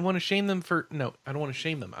Vita. I want to shame them for no. I don't want to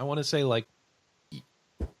shame them. I want to say like,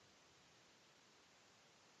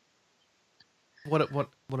 what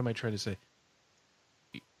am I trying to say?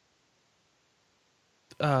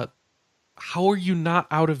 How are you not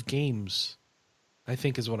out of games? I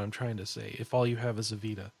think is what I'm trying to say. If all you have is a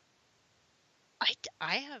Vita,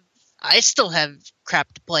 I still have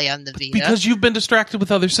crap to play on the Vita because you've been distracted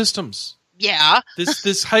with other systems. Yeah.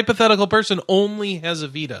 This hypothetical person only has a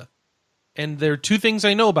Vita. And there are two things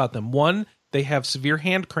I know about them. One, they have severe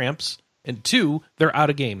hand cramps. And two, they're out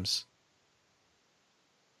of games.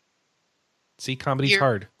 See, comedy's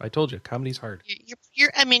hard. I told you, comedy's hard.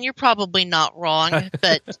 You're probably not wrong,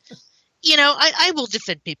 but I will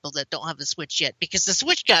defend people that don't have a Switch yet because the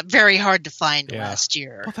Switch got very hard to find last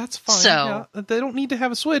year. Well, that's fine. So they don't need to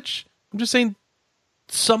have a Switch. I'm just saying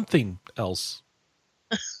something else.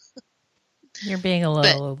 You're being a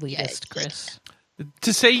little elitist, Chris.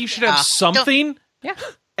 To say you should have something? Yeah.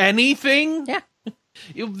 Anything? Yeah.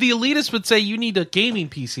 The elitist would say you need a gaming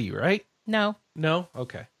PC, right? No. No?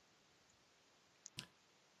 Okay.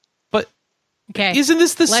 But okay. Isn't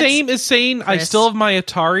this the same as saying Chris. I still have my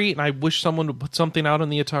Atari and I wish someone would put something out on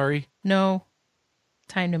the Atari? No.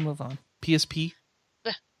 Time to move on. PSP?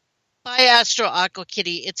 Buy Astro Aqua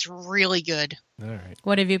Kitty. It's really good. All right.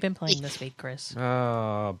 What have you been playing this week, Chris?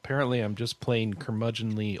 Apparently I'm just playing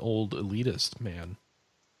curmudgeonly old elitist man.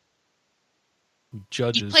 Who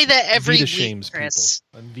judges. You play that every Vita week, shames Chris.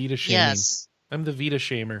 people. I'm Vita shaming. Yes. I'm the Vita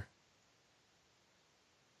shamer.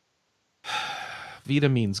 Vita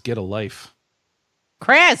means get a life.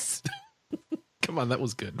 Chris! Come on, that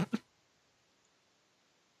was good.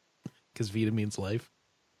 Because Vita means life.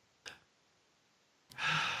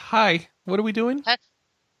 Hi, what are we doing?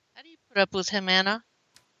 put up with him, Anna?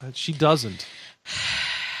 She doesn't.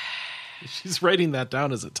 She's writing that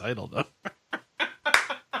down as a title, though.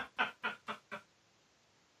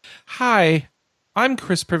 Hi, I'm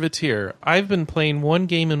Chris Privateer. I've been playing one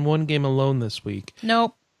game and one game alone this week.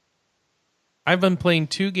 Nope. I've been playing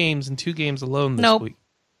 2 games and 2 games alone this Nope. week.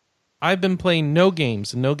 I've been playing no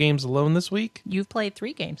games and no games alone this week. You've played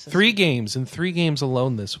 3 games. 3 games and 3 games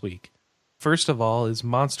alone this week. First of all is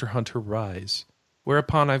Monster Hunter Rise,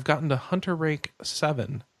 whereupon I've gotten to Hunter Rank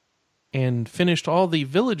 7 and finished all the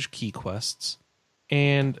village key quests,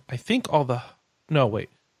 and I think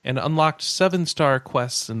and unlocked 7-star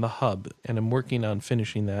quests in the hub, and I'm working on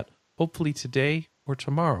finishing that. Hopefully today or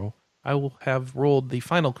tomorrow, I will have rolled the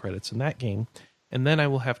final credits in that game, and then I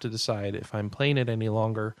will have to decide if I'm playing it any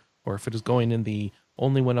longer or if it is going in the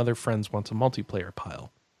only when other friends want a multiplayer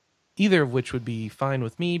pile. Either of which would be fine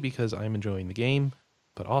with me because I'm enjoying the game,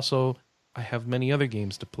 but also I have many other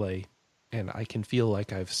games to play, and I can feel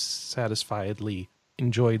like I've satisfiedly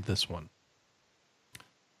enjoyed this one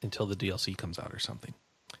until the DLC comes out or something.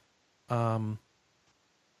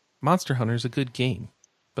 Monster Hunter is a good game,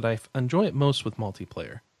 but I enjoy it most with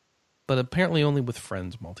multiplayer. But apparently only with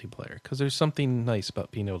friends multiplayer, because there's something nice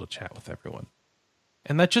about being able to chat with everyone.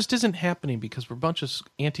 And that just isn't happening because we're a bunch of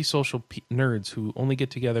antisocial nerds who only get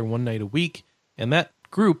together one night a week, and that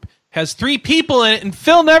group has 3 people in it, and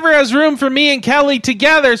Phil never has room for me and Kelly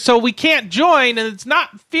together, so we can't join, and it's not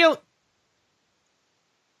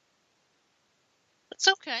It's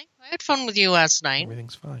okay. I had fun with you last night.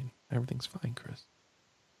 Everything's fine. Everything's fine, Chris.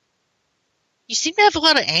 You seem to have a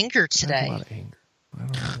lot of anger I today. have a lot of anger. I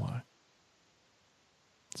don't know why.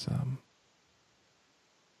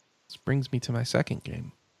 This brings me to my second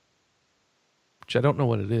game, which I don't know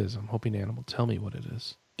what it is. I'm hoping Anna will tell me what it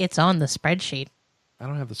is. It's on the spreadsheet. I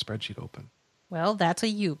don't have the spreadsheet open. Well, that's a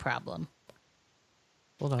you problem.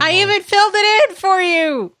 Hold on, I even filled it in for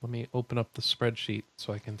you! let me open up the spreadsheet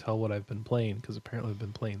so I can tell what I've been playing, because apparently I've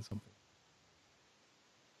been playing something.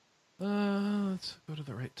 Let's go to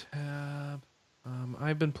the right tab.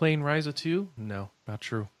 I've been playing Rise of 2? No, not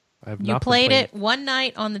true. I have You not played been it one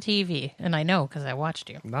night on the TV, and I know because I watched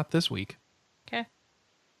you. Not this week. Okay.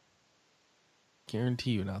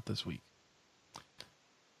 Guarantee you not this week.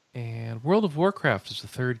 And World of Warcraft is the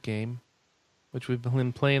third game, which we've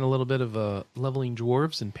been playing a little bit of leveling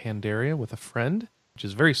dwarves in Pandaria with a friend, which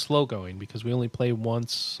is very slow going because we only play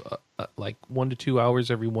once, like 1 to 2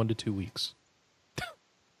 hours every 1 to 2 weeks.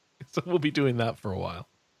 So we'll be doing that for a while.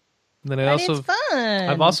 And then But it's fun.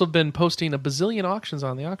 I've also been posting a bazillion auctions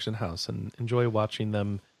on the auction house and enjoy watching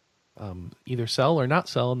them either sell or not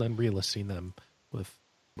sell, and then relisting them with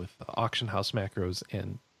auction house macros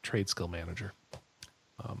and trade skill manager.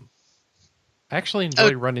 I actually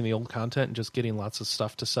enjoy running the old content and just getting lots of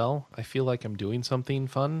stuff to sell. I feel like I'm doing something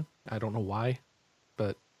fun. I don't know why,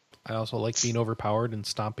 but I also like being overpowered and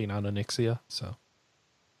stomping on Onyxia. So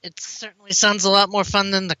It certainly sounds a lot more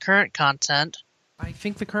fun than the current content. I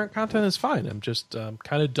think the current content is fine. I'm just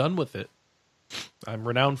kind of done with it. I'm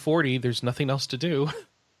renowned 40. There's nothing else to do.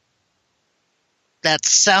 That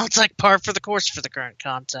sounds like par for the course for the current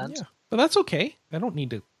content. Yeah, but that's okay. I don't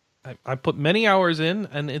need to. I put many hours in,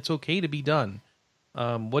 and it's okay to be done.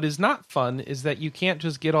 What is not fun is that you can't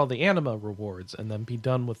just get all the anima rewards and then be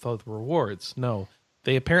done with all the rewards. No,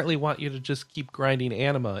 they apparently want you to just keep grinding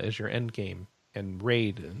anima as your end game and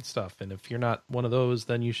raid and stuff. And if you're not one of those,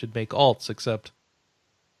 then you should make alts, except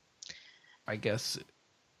I guess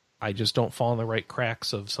I just don't fall in the right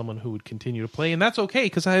cracks of someone who would continue to play. And that's okay,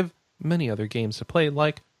 because I have many other games to play,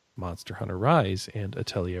 like Monster Hunter Rise and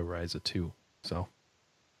Atelier Rise 2. So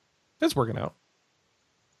it's working out.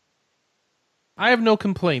 I have no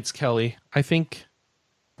complaints, Kelly. I think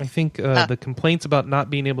the complaints about not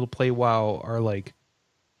being able to play WoW are like,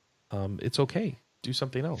 it's okay. Do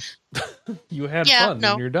something else. You had fun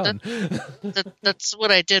and you're done. That's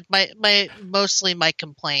what I did. Mostly my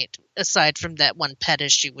complaint, aside from that one pet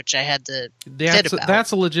issue, which I had to fit about.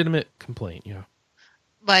 That's a legitimate complaint, yeah.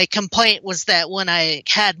 My complaint was that when I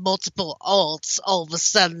had multiple alts, all of a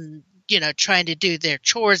sudden, trying to do their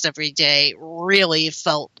chores every day really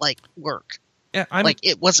felt like work. Yeah, like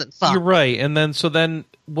it wasn't fun. You're right. And then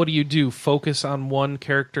what do? Focus on one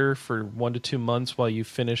character for 1 to 2 months while you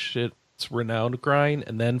finish its renowned grind,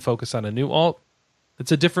 and then focus on a new alt?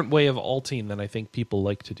 It's a different way of alting than I think people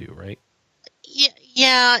like to do, right?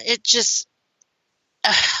 Yeah, it just...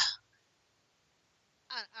 I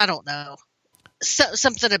don't know.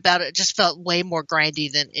 Something about it just felt way more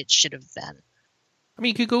grindy than it should have been. I mean,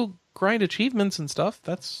 you could go grind achievements and stuff.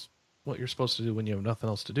 That's what you're supposed to do when you have nothing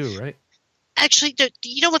else to do, right? Actually, do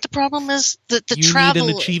you know what the problem is? The you travel...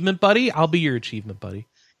 need an achievement buddy? I'll be your achievement buddy.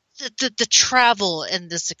 the travel in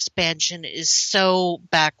this expansion is so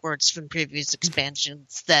backwards from previous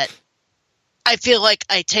expansions that I feel like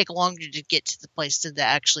I take longer to get to the place than to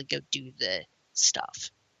actually go do the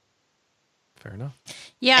stuff. Fair enough.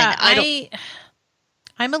 Yeah, And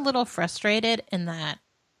I'm a little frustrated in that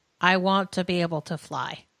I want to be able to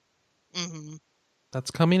fly. Mm-hmm.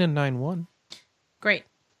 That's coming in 9.1. Great.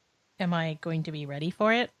 Am I going to be ready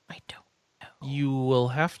for it? I don't know. You will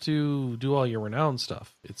have to do all your renown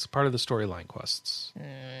stuff. It's part of the storyline quests.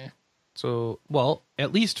 So, well,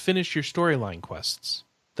 at least finish your storyline quests.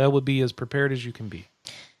 That would be as prepared as you can be.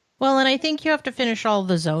 Well, and I think you have to finish all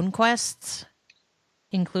the zone quests,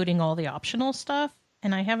 including all the optional stuff,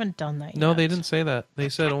 and I haven't done that yet. No, they didn't say that. They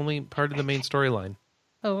said only part of the main storyline.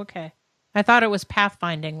 Oh, okay. I thought it was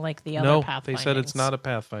pathfinding like the other pathfindings. No, they said it's not a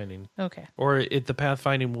pathfinding. Okay. Or the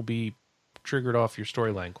pathfinding will be triggered off your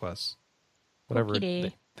storyline quests. Whatever.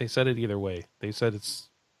 They said it either way. They said it's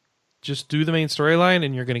just do the main storyline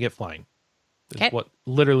and you're going to get flying. Okay.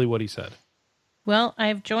 Literally what he said. Well,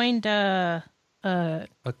 I've joined A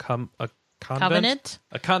convent? Covenant.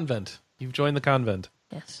 A convent. You've joined the convent.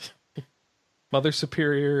 Yes. Mother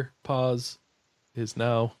Superior, pause, is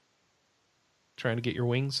now trying to get your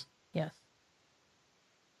wings. Yes.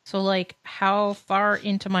 So, like, how far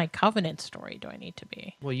into my Covenant story do I need to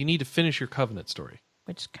be? Well, you need to finish your Covenant story.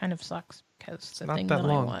 Which kind of sucks because the not thing that that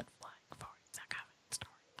long. I want flying for is a Covenant story.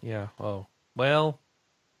 Yeah, oh. Well,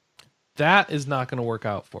 that is not going to work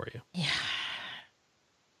out for you. Yeah.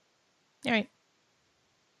 All right.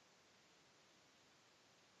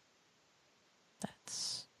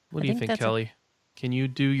 What do you think, Kelly? Can you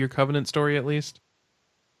do your Covenant story at least?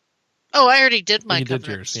 Oh, I already did my You did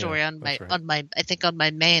Covenant yours, story yeah, on my that's right. on my I think on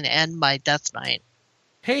my main and my Death Knight.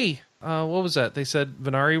 Hey, what was that? They said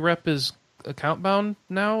Venari rep is account bound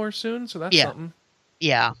now or soon, so that's something.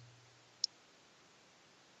 Yeah.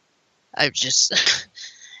 I've just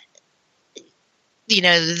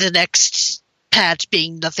the next patch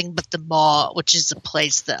being nothing but the Maw, which is a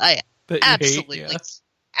place that I That you absolutely hate, yeah.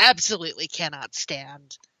 absolutely cannot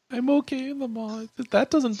stand. I'm okay in the mall. That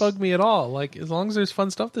doesn't bug me at all. Like, as long as there's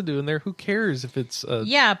fun stuff to do in there, who cares if it's a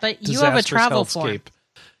Yeah, but you have a disastrous travel form. hellscape?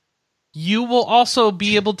 You will also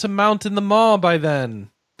be able to mount in the mall by then.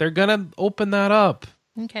 They're gonna open that up.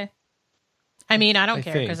 Okay. I mean, I don't I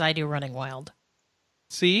care think. because I do running wild.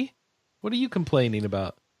 See? What are you complaining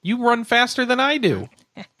about? You run faster than I do.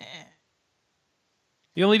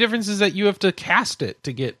 The only difference is that you have to cast it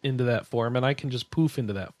to get into that form, and I can just poof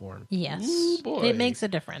into that form. Yes. Ooh, boy. It makes a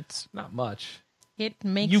difference. Not much. It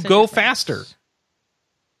makes You a go difference. faster.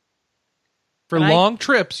 For But long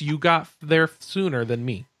trips, you got there sooner than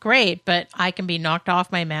me. Great, but I can be knocked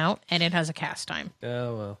off my mount, and it has a cast time.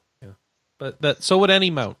 Oh, well, yeah. But so would any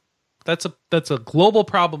mount. That's a global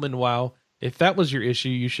problem in WoW. If that was your issue,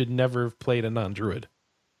 you should never have played a non-druid.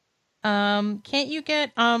 Can't you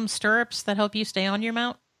get stirrups that help you stay on your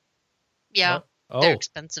mount? Yeah, Oh. they're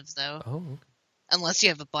expensive though, Oh, okay. unless you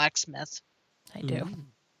have a blacksmith. I do.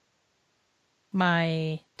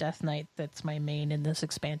 My Death Knight, that's my main in this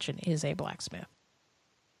expansion, is a blacksmith.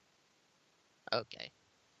 Okay.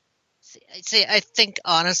 See, I think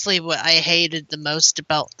honestly, what I hated the most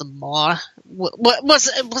about the Maw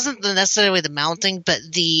wasn't necessarily the mounting, but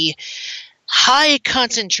the high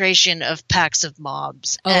concentration of packs of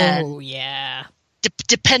mobs. Oh, yeah.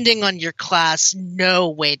 Depending on your class, no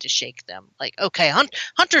way to shake them. Like, okay,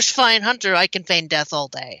 Hunter's fine. Hunter, I can feign death all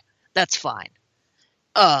day. That's fine.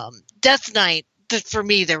 Death Knight, for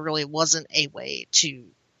me, there really wasn't a way to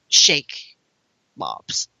shake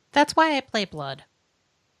mobs. That's why I play Blood.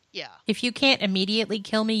 Yeah. If you can't immediately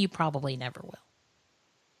kill me, you probably never will.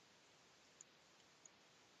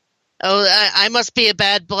 Oh, I must be a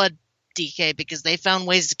bad blood, DK, because they found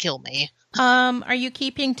ways to kill me. Are you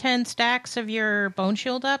keeping 10 stacks of your bone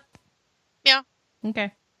shield up? Yeah.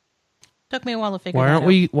 Okay. Took me a while to figure that out.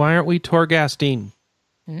 Why aren't we Torghasting?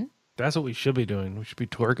 Hmm? That's what we should be doing. We should be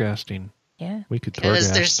Torghasting. Yeah. We could Because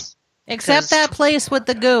Torghast. there's... Except that place with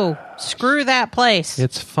the goo. Screw that place.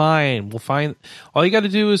 It's fine. We'll find. All you got to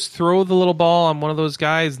do is throw the little ball on one of those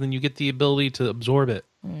guys, and then you get the ability to absorb it.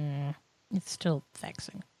 It's still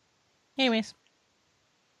vexing. Anyways.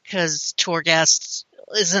 Because Torghast,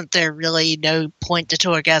 isn't there really no point to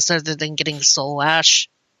Torghast other than getting Soul Ash?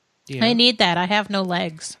 Yeah. I need that. I have no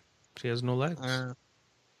legs. She has no legs. All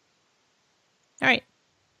right.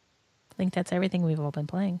 I think that's everything we've all been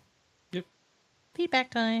playing. Yep. Feedback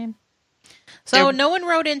time. So no one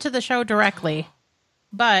wrote into the show directly,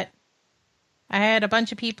 but I had a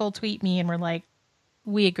bunch of people tweet me and were like,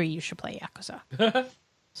 we agree you should play Yakuza.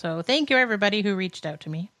 So thank you everybody who reached out to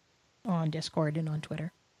me on Discord and on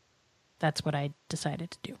Twitter. That's what I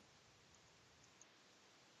decided to do.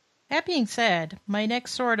 that being said, my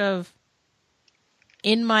next sort of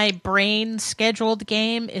in my brain scheduled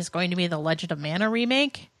game is going to be the Legend of Mana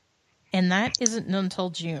remake, and that isn't until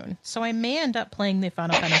June. So I may end up playing the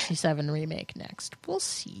Final Fantasy VII remake next. We'll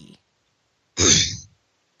see.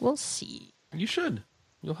 We'll see. You should.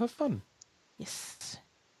 You'll have fun. Yes.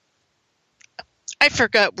 I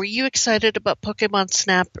forgot. Were you excited about Pokemon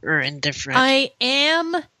Snap or indifferent? I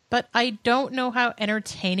am, but I don't know how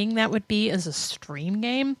entertaining that would be as a stream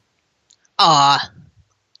game. I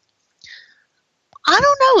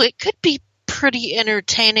don't know. It could be pretty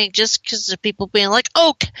entertaining just because of people being like,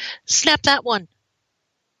 oh, snap that one.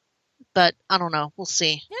 But I don't know. We'll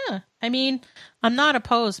see. Yeah. I mean, I'm not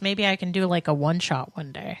opposed. Maybe I can do like a one-shot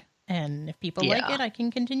one day. And if people like it, I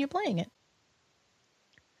can continue playing it.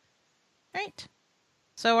 Right.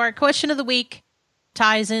 So our question of the week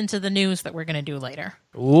ties into the news that we're going to do later.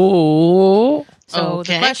 Ooh. So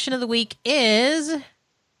the question of the week is,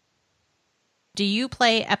 do you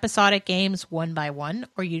play episodic games one by one,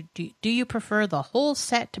 or do you prefer the whole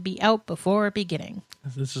set to be out before beginning?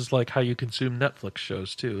 This is like how you consume Netflix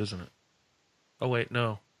shows, too, isn't it? Oh, wait,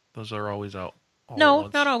 no. Those are always out. No,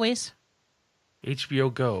 not always.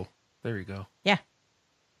 HBO Go. There you go. Yeah.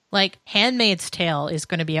 Like, Handmaid's Tale is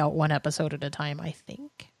going to be out one episode at a time, I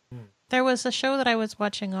think. There was a show that I was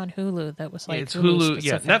watching on Hulu that was like it's Hulu.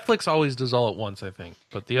 specific. Yeah, Netflix always does all at once, I think.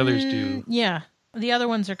 But the others do. Yeah. The other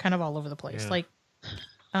ones are kind of all over the place. Yeah. Like,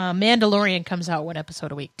 Mandalorian comes out one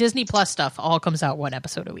episode a week. Disney Plus stuff all comes out one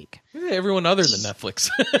episode a week. Yeah, everyone other than Netflix.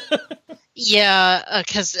 Yeah,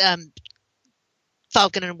 because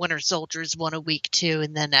Falcon and Winter Soldier is one a week, too.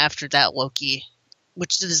 And then after that, Loki,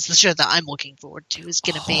 which is the show that I'm looking forward to, is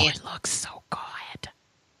going to be... it looks so good.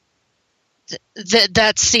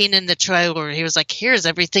 That scene in the trailer, he was like, here's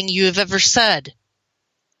everything you have ever said.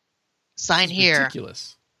 Sign here.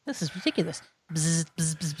 Ridiculous. This is ridiculous. Bzz,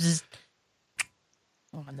 bzz, bzz, bzz.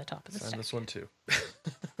 Oh, on the top of the stack. This one, too.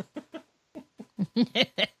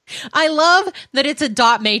 I love that it's a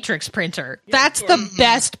dot matrix printer. That's the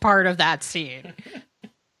best part of that scene.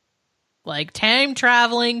 Like, time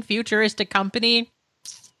traveling, futuristic company,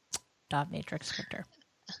 dot matrix printer.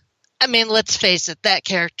 I mean, let's face it, that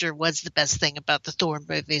character was the best thing about the Thor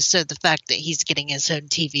movies, so the fact that he's getting his own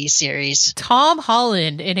TV series. Tom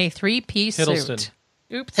Holland in a three-piece Hiddleston. suit.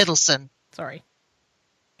 Oops. Hiddleston. Sorry.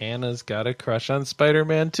 Anna's got a crush on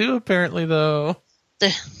Spider-Man too, apparently, though.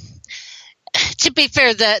 To be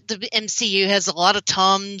fair, the MCU has a lot of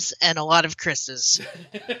Toms and a lot of Chris's.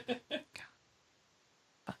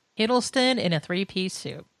 Hiddleston in a three-piece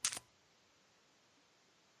suit.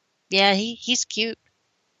 Yeah, he's cute.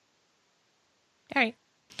 All right.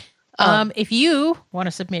 If you want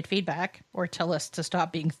to submit feedback or tell us to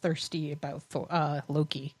stop being thirsty about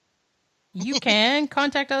Loki, you can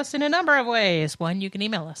contact us in a number of ways. One, you can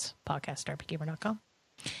email us, podcast@rpgamer.com.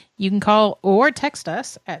 You can call or text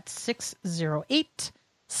us at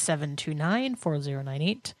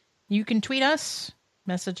 608-729-4098. You can tweet us,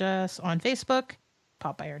 message us on Facebook,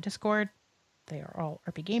 pop by our Discord. They are all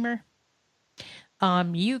RP Gamer.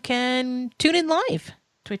 You can tune in live.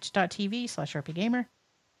 Twitch.tv/RPGamer.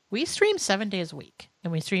 We stream 7 days a week,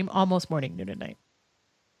 and we stream almost morning, noon, and night.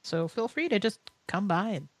 So feel free to just come by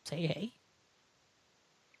and say hey.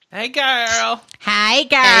 Hey, girl. Hi,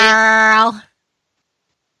 girl. Hey.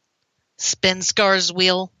 Spin Scar's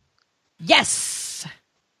wheel. Yes.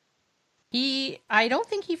 I don't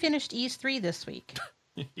think he finished Ys 3 this week.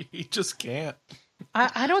 He just can't.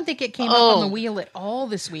 I don't think it came up on the wheel at all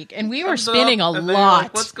this week. And we were spinning a lot.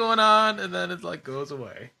 Like, what's going on? And then it like goes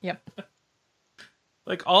away. Yep.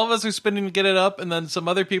 Like all of us are spinning to get it up, and then some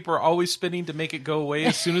other people are always spinning to make it go away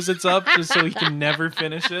as soon as it's up, just so he can never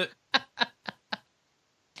finish it.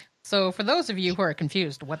 So for those of you who are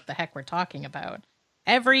confused what the heck we're talking about,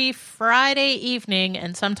 every Friday evening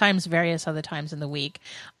and sometimes various other times in the week,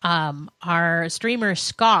 our streamer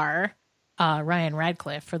Scar, Ryan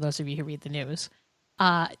Radcliffe, for those of you who read the news,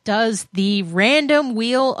 does the random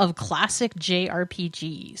wheel of classic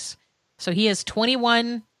JRPGs. So he has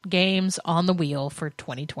 21 games on the wheel for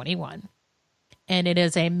 2021. And it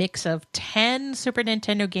is a mix of 10 Super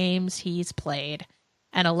Nintendo games he's played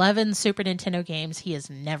and 11 Super Nintendo games he has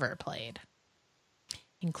never played,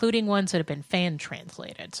 including ones that have been fan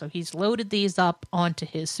translated. So he's loaded these up onto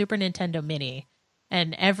his Super Nintendo Mini,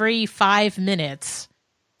 and every 5 minutes,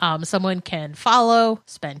 someone can follow,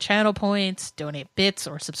 spend channel points, donate bits,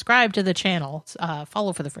 or subscribe to the channel,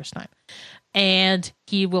 follow for the first time. And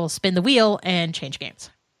he will spin the wheel and change games.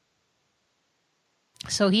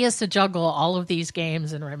 So he has to juggle all of these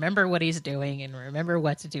games and remember what he's doing and remember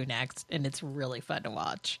what to do next. And it's really fun to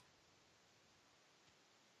watch.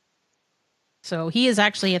 So he is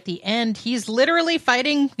actually at the end. He's literally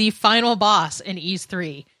fighting the final boss in Ys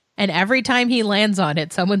 3. And every time he lands on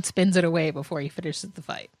it, someone spins it away before he finishes the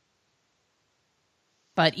fight.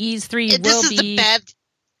 But Ys 3 will be...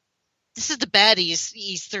 This is the bad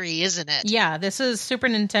Ys 3, isn't it? Yeah, this is Super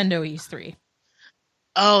Nintendo Ys 3.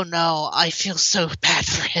 Oh no, I feel so bad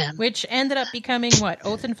for him. Which ended up becoming what?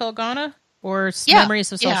 Oath and Felgana? Or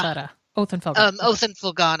Memories of Salsetta? Oath and Felgana. Oath and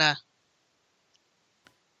Felgana.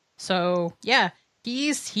 So, yeah,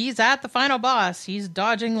 he's at the final boss. He's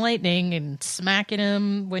dodging lightning and smacking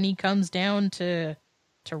him when he comes down to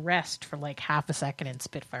rest for like half a second and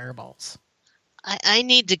spit fireballs. I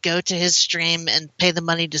need to go to his stream and pay the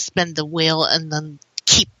money to spin the wheel and then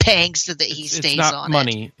keep paying so that he stays not on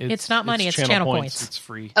money. it. It's not money. It's channel points. It's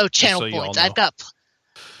free. Oh, channel points. I've got...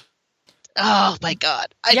 Oh my god.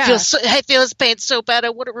 I feel his pain so bad I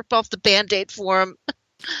want to rip off the Band-Aid for him.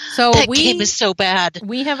 So that game is so bad.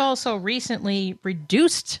 We have also recently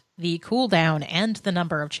reduced the cooldown and the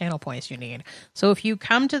number of channel points you need. So if you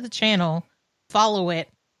come to the channel, follow it,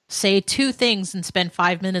 say 2 things, and spend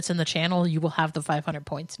 5 minutes in the channel, you will have the 500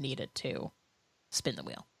 points needed to spin the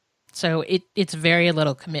wheel. So it's very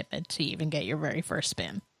little commitment to even get your very first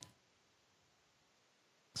spin.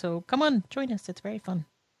 So come on, join us. It's very fun.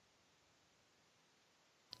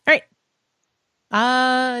 All right.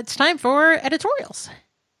 It's time for editorials.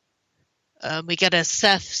 We got a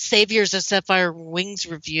Saviors of Sapphire Wings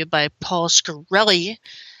review by Paul Scarelli.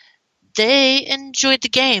 They enjoyed the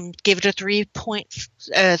game, gave it a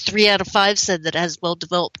 3 out of 5, said that it has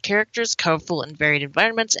well-developed characters, colorful and varied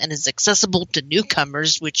environments, and is accessible to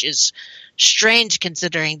newcomers, which is strange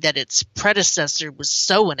considering that its predecessor was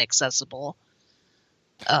so inaccessible.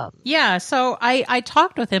 Yeah, so I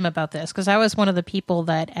talked with him about this because I was one of the people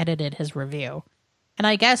that edited his review. And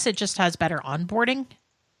I guess it just has better onboarding.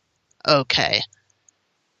 Okay.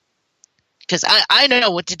 Because I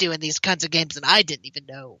know what to do in these kinds of games, and I didn't even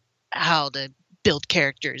know how to build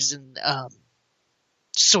characters in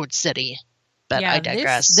Sword City. But yeah, I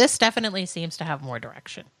digress. This definitely seems to have more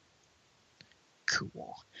direction.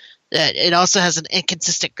 Cool. It also has an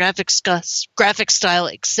inconsistent graphic style,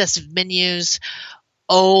 excessive menus.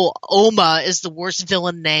 Oma is the worst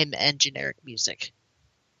villain name, and generic music.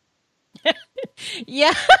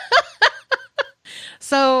 Yeah.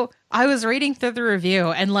 So I was reading through the review,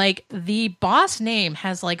 and like the boss name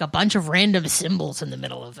has like a bunch of random symbols in the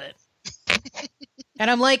middle of it. And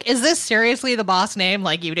I'm like, is this seriously the boss name?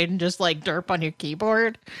 Like you didn't just like derp on your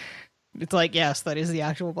keyboard? It's like, yes, that is the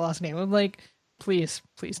actual boss name. I'm like, please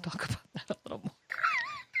talk about that a little more.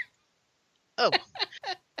 Oh.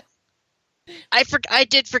 I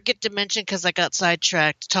did forget to mention, because I got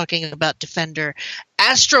sidetracked talking about Defender.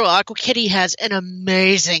 Astro Aqua Kitty has an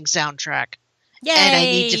amazing soundtrack. Yay! And I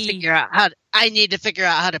need to figure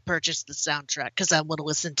out how to purchase the soundtrack because I want to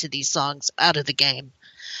listen to these songs out of the game.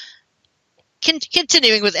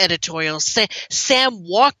 Continuing with editorials, Sam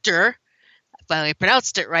Wachter, I finally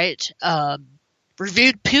pronounced it right,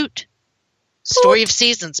 reviewed Poot, Story of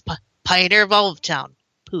Seasons, Pioneer of Olive Town,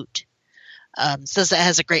 Poot. Says it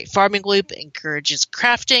has a great farming loop, encourages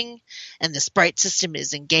crafting, and the sprite system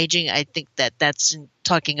is engaging. I think that's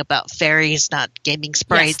talking about fairies, not gaming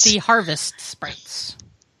sprites. Yes, the harvest sprites.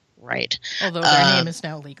 Right. Although their name is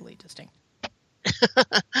now legally distinct.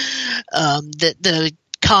 The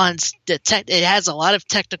cons, it has a lot of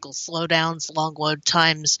technical slowdowns, long load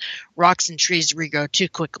times, rocks and trees regrow too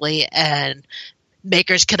quickly, and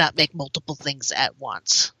makers cannot make multiple things at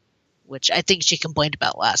once, which I think she complained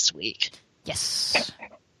about last week. Yes.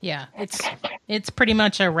 Yeah, it's pretty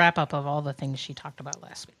much a wrap-up of all the things she talked about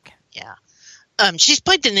last week. Yeah. She's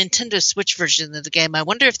played the Nintendo Switch version of the game. I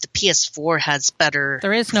wonder if the PS4 has better...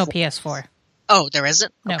 There is no PS4. Oh, there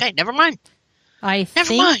isn't? No. Okay, never mind. I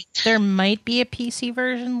think there might be a PC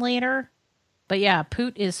version later. But yeah,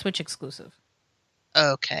 Poot is Switch exclusive.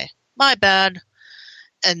 Okay. My bad.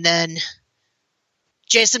 And then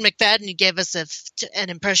Jason McFadden, who gave us an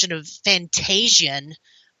impression of Fantasian,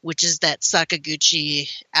 which is that Sakaguchi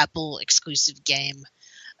Apple exclusive game.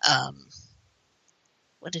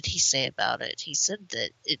 What did he say about it? He said that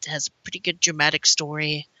it has a pretty good dramatic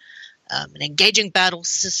story, an engaging battle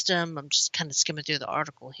system. I'm just kind of skimming through the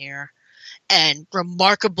article here. And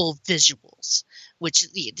remarkable visuals, which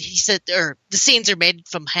he said, or the scenes are made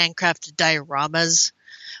from handcrafted dioramas.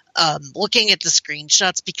 Looking at the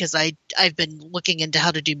screenshots, because I've been looking into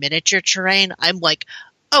how to do miniature terrain, I'm like,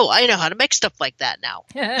 oh, I know how to make stuff like that now.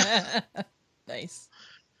 Nice.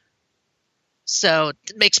 So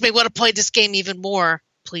it makes me want to play this game even more.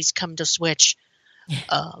 Please come to Switch.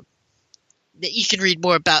 You can read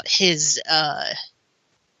more about his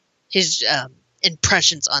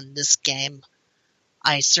impressions on this game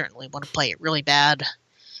I certainly want to play it really bad.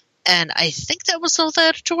 And I think that was all the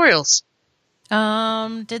editorials.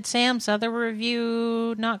 Did Sam's other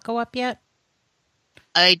review not go up yet?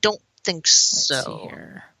 I don't think Let's so. see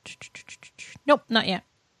here. Nope, not yet.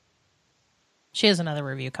 She has another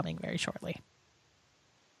review coming very shortly.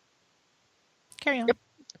 Carry on.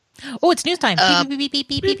 Oh, it's news time.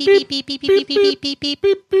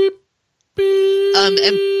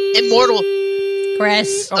 Immortal.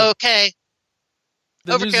 Chris. Okay.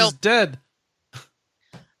 The news Overkill. is dead.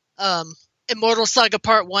 Immortal Saga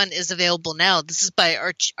Part 1 is available now. This is by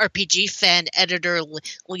RPG fan editor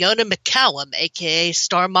Leona McCallum, aka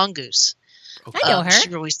Star Mongoose. I know her.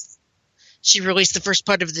 She released the first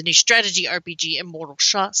part of the new strategy RPG Immortal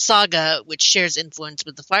Saga, which shares influence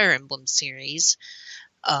with the Fire Emblem series.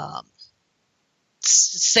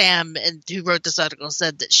 Sam, who wrote this article,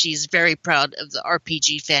 said that she's very proud of the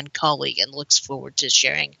RPG fan colleague and looks forward to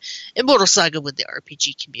sharing Immortal Saga with the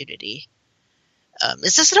RPG community.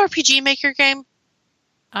 Is this an RPG Maker game?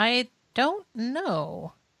 I don't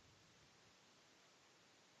know.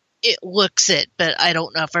 It looks it, but I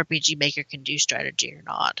don't know if RPG Maker can do strategy or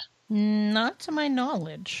not. Not to my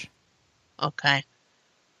knowledge. Okay.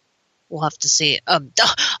 We'll have to see.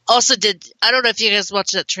 Also, I don't know if you guys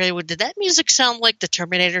watched that trailer. Did that music sound like the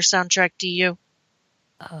Terminator soundtrack to you?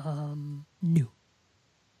 No.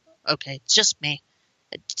 Okay, it's just me.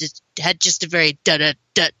 It had just a very dud.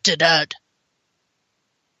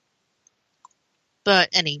 But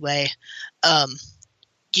anyway, do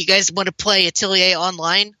you guys want to play Atelier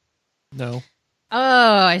Online? No.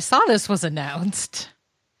 Oh, I saw this was announced.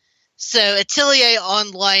 So Atelier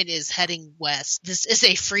Online is heading west. This is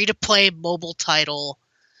a free-to-play mobile title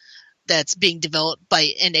that's being developed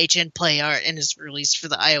by NHN PlayArt and is released for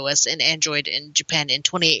the iOS and Android in Japan in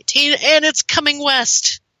 2018, and it's coming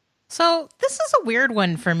west. So this is a weird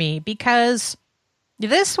one for me because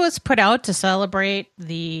this was put out to celebrate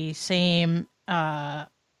the same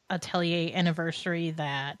Atelier anniversary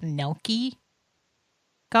that Nelky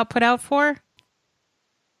got put out for.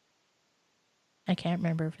 I can't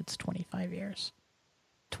remember if it's 25 years.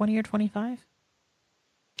 20 or 25?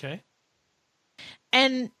 Okay.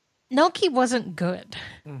 And Nelky wasn't good.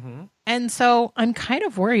 Mm-hmm. And so I'm kind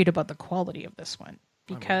of worried about the quality of this one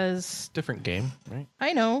because Different game, right?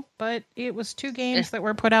 I know, but it was two games that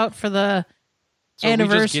were put out for the So are we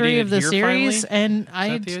just anniversary getting of it the here series, finally? and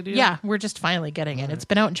that the idea? yeah, we're just finally getting it. Alright. It's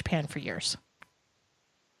been out in Japan for years.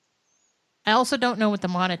 I also don't know what the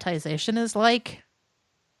monetization is like.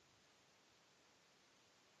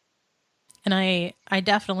 And I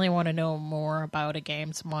definitely want to know more about a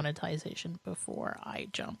game's monetization before I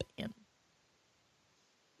jump in.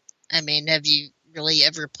 I mean, have you really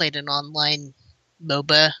ever played an online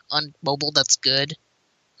MOBA on mobile that's good?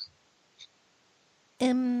 I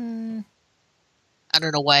don't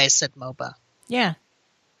know why I said MOBA. Yeah.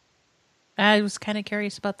 I was kind of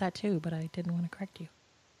curious about that too, but I didn't want to correct you.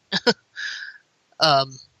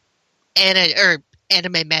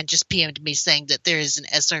 Anime Man just PM'd me saying that there is an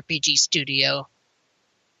SRPG studio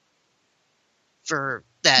for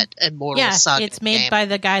that Immortal Saga it's made game. by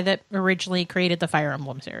the guy that originally created the Fire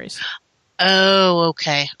Emblem series. Oh,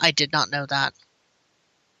 okay. I did not know that.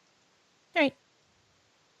 All right.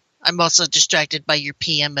 I'm also distracted by your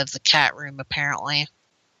PM of the cat room, apparently.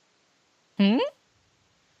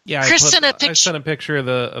 Yeah, Chris I sent a sent a picture of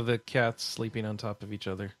the cats sleeping on top of each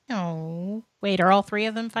other. Oh. Wait, are all three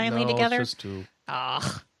of them finally No, together? It's just two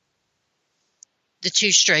Ugh. The two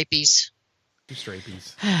stripies.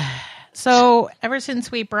 strapies. So, ever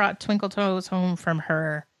since we brought Twinkle Toes home from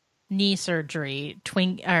her knee surgery,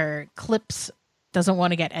 Clips doesn't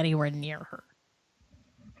want to get anywhere near her.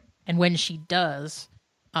 And when she does,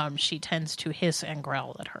 she tends to hiss and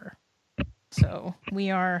growl at her. So,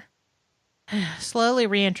 we are slowly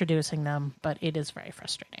reintroducing them, but it is very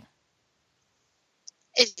frustrating.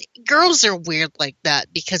 Girls are weird like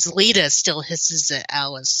that because Lita still hisses at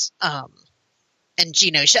Alice. And,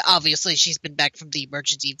 obviously she's been back from the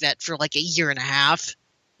emergency vet for like a year and a half.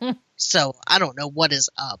 So I don't know what is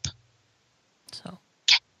up. So,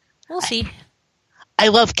 we'll see. I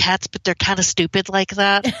love cats, but they're kind of stupid like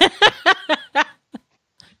that.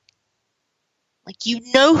 Like, you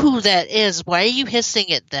know who that is. Why are you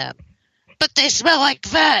hissing at them? But they smell like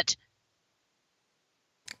vet.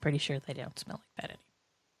 Pretty sure they don't smell like that anymore.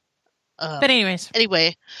 But But anyways,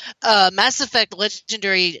 anyway, Mass Effect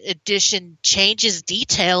Legendary Edition changes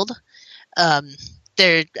detailed.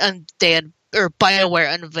 BioWare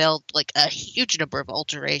unveiled like a huge number of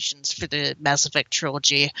alterations for the Mass Effect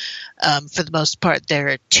trilogy. For the most part,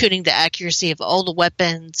 they're tuning the accuracy of all the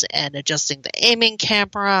weapons and adjusting the aiming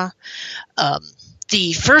camera.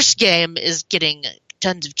 The first game is getting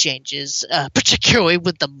tons of changes, particularly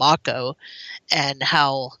with the Mako and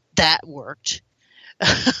how that worked.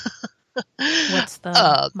 What's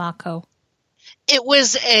the Mako? It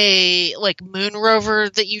was a moon rover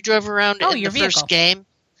that you drove around in your the first vehicle. game,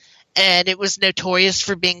 and it was notorious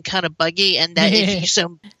for being kind of buggy. And that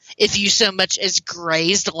if you so much as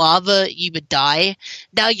grazed lava, you would die.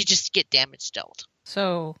 Now you just get damage dealt.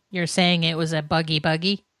 So you're saying it was a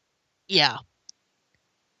buggy? Yeah,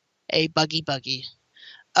 a buggy.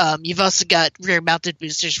 You've also got rear-mounted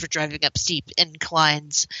boosters for driving up steep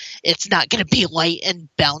inclines. It's not going to be light and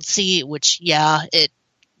bouncy, which, yeah, it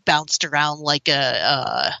bounced around like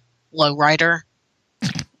a lowrider.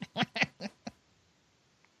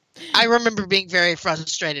 I remember being very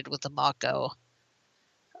frustrated with the Mako.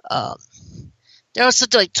 They're also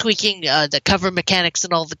tweaking the cover mechanics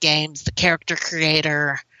in all the games, the character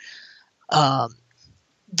creator.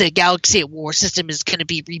 The Galaxy at War system is going to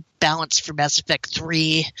be rebalanced for Mass Effect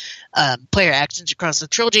 3. Player actions across the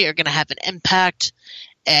trilogy are going to have an impact,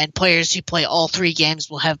 and players who play all 3 games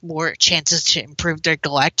will have more chances to improve their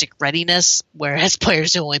galactic readiness, whereas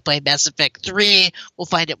players who only play Mass Effect 3 will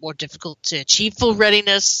find it more difficult to achieve full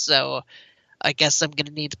readiness, so I guess I'm going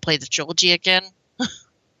to need to play the trilogy again.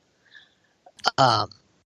 How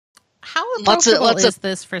approachable is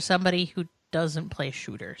this for somebody who doesn't play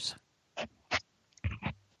shooters?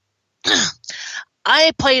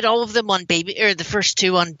 I played all of them on the first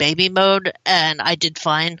 2 on baby mode, and I did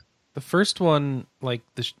fine. The first one,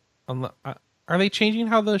 are they changing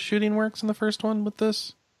how the shooting works in the first one with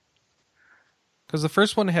this? Because the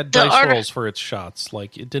first one had dice rolls for its shots.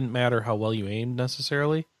 Like, it didn't matter how well you aimed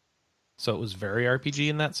necessarily. So it was very RPG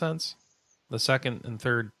in that sense. The second and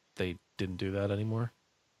third, they didn't do that anymore.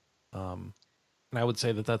 And I would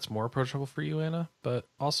say that that's more approachable for you, Anna. But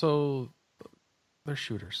also, they're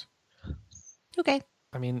shooters. Okay.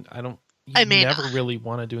 I mean, you never really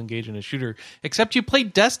wanted to engage in a shooter, except you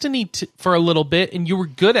played Destiny for a little bit, and you were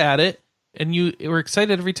good at it, and you were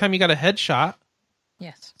excited every time you got a headshot.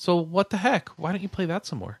 Yes. So what the heck? Why don't you play that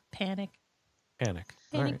some more? Panic. All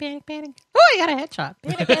right. Panic. Oh, I got a headshot.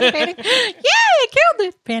 Panic. Yay, I killed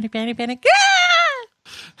it. Panic. Ah!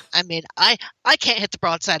 I mean, I can't hit the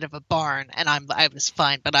broadside of a barn, and I was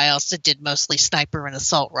fine, but I also did mostly sniper and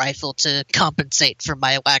assault rifle to compensate for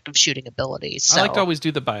my lack of shooting abilities. So. I like to always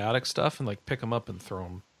do the biotic stuff and pick them up and throw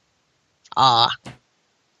them.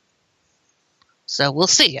 So we'll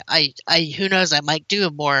see. Who knows? I might do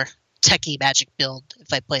a more techie magic build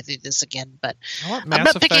if I play through this again. But I want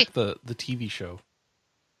Mass Effect the TV show.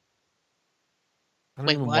 I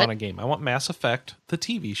don't even want a game. I want Mass Effect the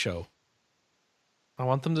TV show. I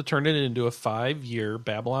want them to turn it into a 5-year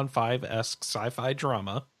Babylon 5-esque sci-fi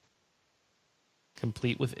drama,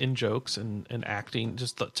 complete with in-jokes and acting.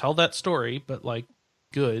 Just tell that story, but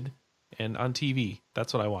good and on TV.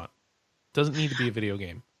 That's what I want. Doesn't need to be a video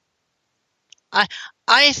game. I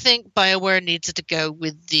think BioWare needs to go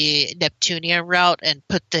with the Neptunia route and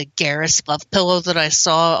put the Garrus love pillow that I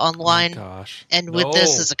saw online. Oh, gosh. And with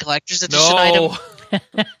this as a collector's edition item.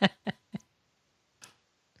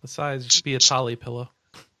 The size should be a Tali pillow,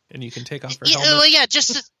 and you can take off her helmet. Well, yeah,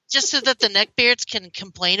 just so that the neckbeards can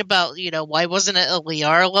complain about, why wasn't it a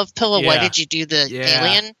Liara love pillow? Yeah. Why did you do the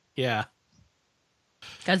alien? Yeah.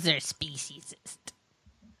 Because they're speciesist.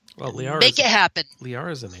 Well, Liara Make it happen.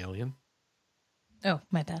 Liara's an alien. Oh,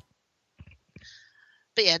 my bad.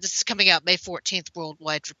 But yeah, this is coming out May 14th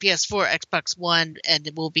worldwide for PS4, Xbox One, and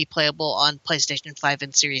it will be playable on PlayStation 5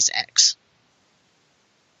 and Series X.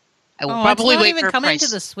 I will probably wait for a coming price.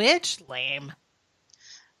 to the Switch? Lame.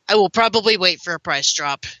 I will probably wait for a price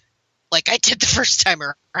drop, like I did the first time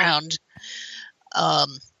around.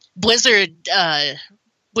 Blizzard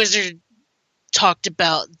talked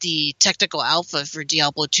about the technical alpha for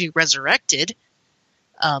Diablo 2 Resurrected.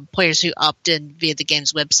 Players who opt in via the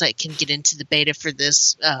game's website can get into the beta for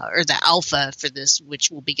this, or the alpha for this, which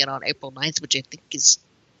will begin on April 9th, which I think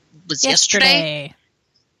was yesterday.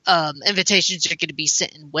 Invitations are going to be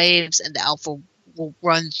sent in waves, and the alpha will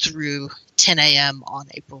run through 10 a.m. on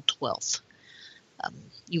April 12th.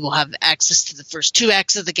 You will have access to the first 2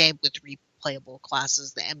 acts of the game with replayable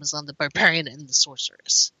classes, the Amazon, the Barbarian, and the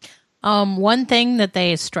Sorceress. One thing that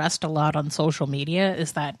they stressed a lot on social media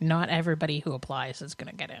is that not everybody who applies is going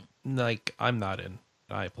to get in. I'm not in.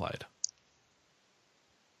 I applied.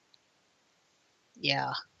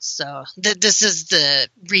 Yeah, so this is the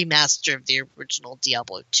remaster of the original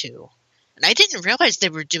Diablo 2. And I didn't realize they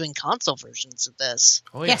were doing console versions of this.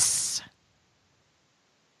 Oh, yeah. Yes.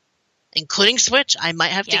 Including Switch. I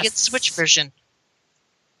might have to get the Switch version.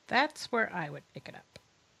 That's where I would pick it up.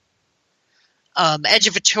 Edge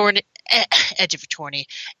of Edge of Eternity.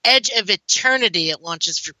 Edge of Eternity. It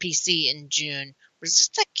launches for PC in June. Was this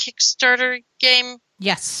that Kickstarter game?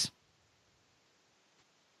 Yes.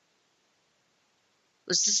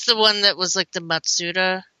 Was this the one that was like the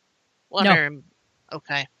Matsuda one? No.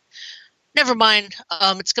 Okay. Never mind.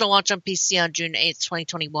 It's going to launch on PC on June 8th,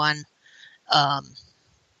 2021.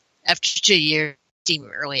 After 2 years, Steam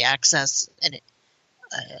Early Access. And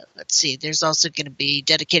let's see, there's also going to be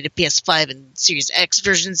dedicated PS5 and Series X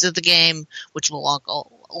versions of the game, which will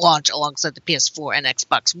launch alongside the PS4 and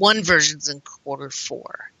Xbox One versions in Q4.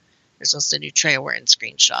 There's also new trailer and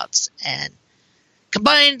screenshots. And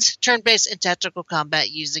combines turn-based and tactical combat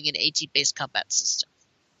using an AT-based combat system.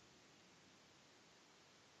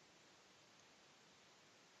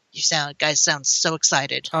 Guys sound so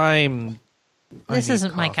excited. This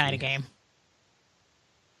isn't my kind of game.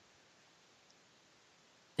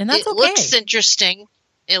 And that's okay. Looks interesting.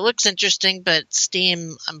 It looks interesting, but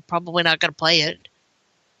Steam, I'm probably not going to play it.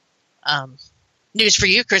 News for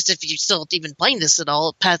you, Chris, if you're still even playing this at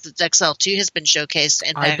all, Path of Exile 2 has been showcased.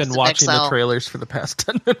 And I've been watching the trailers for the past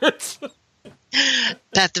 10 minutes.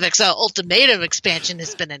 Path of Exile Ultimatum expansion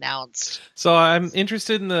has been announced. So I'm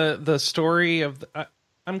interested in the story of...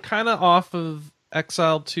 I'm kind of off of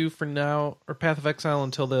Exile 2 for now, or Path of Exile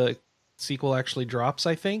until the sequel actually drops,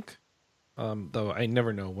 I think. Though I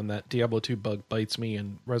never know when that Diablo 2 bug bites me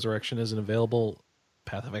and Resurrection isn't available.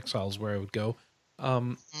 Path of Exile is where I would go.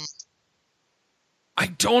 I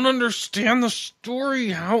don't understand the story,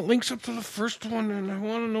 how it links up to the first one, and I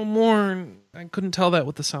want to know more. And I couldn't tell that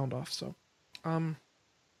with the sound off, so I don't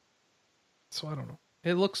know.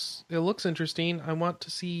 It looks interesting. I want to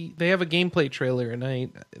see. They have a gameplay trailer,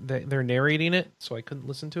 and they're narrating it, so I couldn't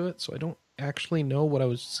listen to it. So I don't actually know what I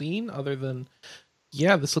was seeing, other than,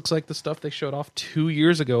 yeah, this looks like the stuff they showed off 2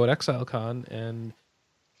 years ago at ExileCon. And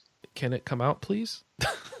can it come out, please?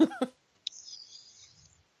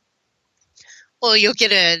 Well, you'll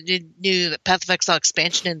get a new Path of Exile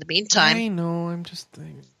expansion in the meantime. I know. I'm just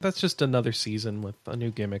thinking that's just another season with a new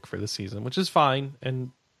gimmick for the season, which is fine, and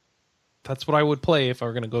that's what I would play if I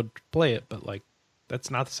were going to go play it. But like, that's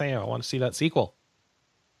not the same. I want to see that sequel.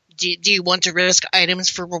 Do you want to risk items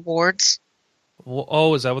for rewards? Well,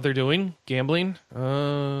 oh, is that what they're doing? Gambling?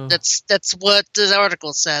 That's what the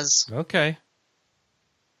article says. Okay.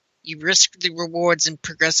 You risk the rewards in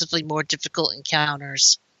progressively more difficult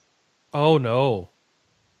encounters. Oh, no.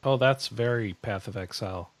 Oh, that's very Path of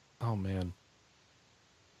Exile. Oh, man.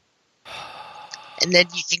 And then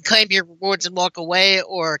you can claim your rewards and walk away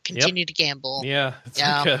or continue to gamble. Yeah. It's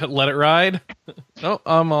like let it ride. No,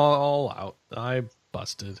 I'm all out. I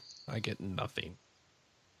busted. I get nothing.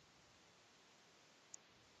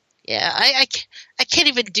 Yeah, I can't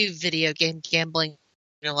even do video game gambling,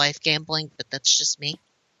 real life gambling, but that's just me.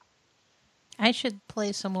 I should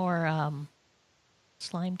play some more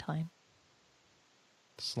Slime Time.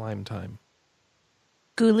 Slime Time.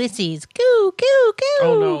 Goolisies. Goo, goo, goo.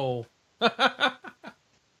 Oh, no.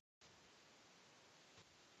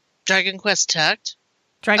 Dragon Quest Tucked?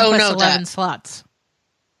 Dragon Quest 11 slots.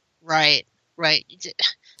 Right.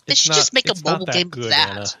 They should just make a mobile game of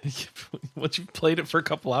that. Once you've played it for a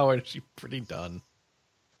couple hours, you're pretty done.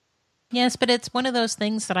 Yes, but it's one of those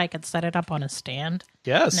things that I could set it up on a stand.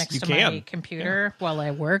 Yes, next you to can. my computer while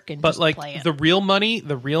I work and but just like play it. the real money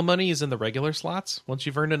is in the regular slots. Once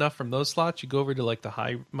you've earned enough from those slots, you go over to like the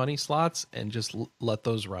high money slots and just let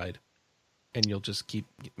those ride, and you'll just keep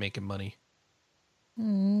making money.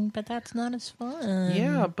 But that's not as fun.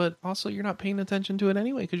 Yeah, but also you're not paying attention to it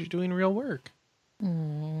anyway because you're doing real work.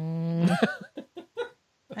 I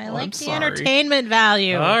like the entertainment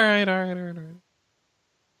value. All right.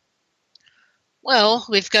 Well,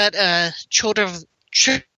 we've got a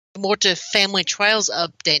Morta Family Trials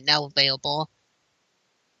update now available.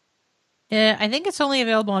 Yeah, I think it's only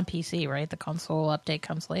available on PC, right? The console update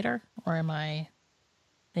comes later, or am I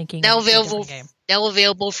thinking now of a different game? Now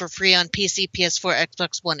available for free on PC, PS4,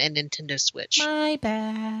 Xbox One, and Nintendo Switch. My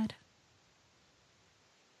bad.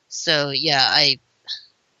 So yeah,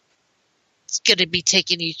 it's going to be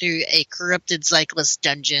taking you through a corrupted cyclist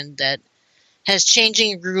dungeon that has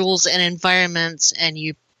changing rules and environments, and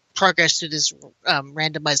you progress through this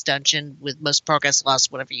randomized dungeon with most progress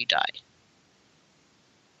lost whenever you die.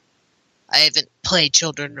 I haven't played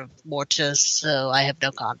Children of Morta, so I have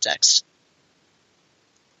no context.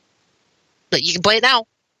 But you can play it now.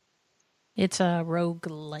 It's a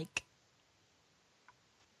roguelike.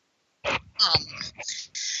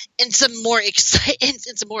 In some more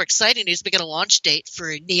exciting news, we got a launch date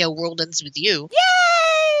for Neo World Ends With You.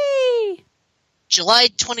 Yay! July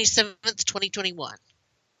 27th, 2021.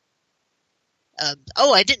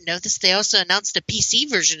 I didn't know this. They also announced a PC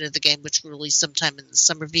version of the game, which will release sometime in the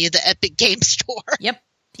summer via the Epic Game Store. Yep.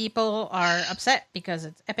 People are upset because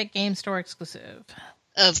it's Epic Game Store exclusive.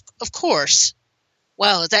 Of course.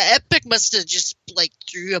 Wow, that Epic must have just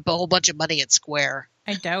threw up a whole bunch of money at Square.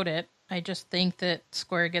 I doubt it. I just think that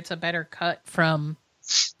Square gets a better cut from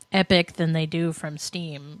Epic than they do from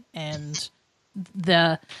Steam. And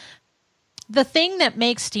the thing that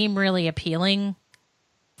makes Steam really appealing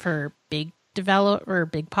for big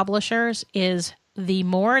publishers is the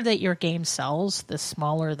more that your game sells, the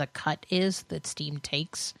smaller the cut is that Steam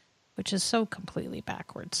takes, which is so completely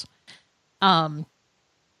backwards.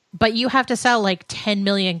 But you have to sell 10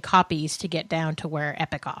 million copies to get down to where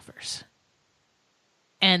Epic offers.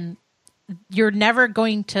 And Square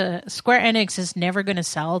Enix is never going to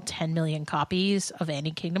sell 10 million copies of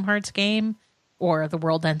any Kingdom Hearts game or The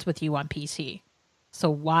World Ends With You on PC. So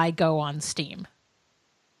why go on Steam?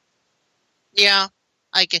 Yeah,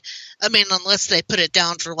 I mean, unless they put it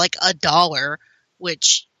down for $1,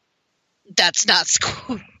 which that's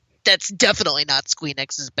definitely not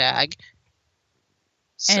Squeenix's bag.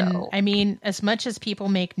 So. And I mean, as much as people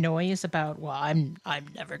make noise about, well, I'm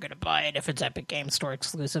never going to buy it if it's Epic Game Store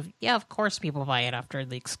exclusive. Yeah, of course people buy it after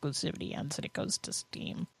the exclusivity ends and it goes to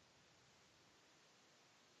Steam.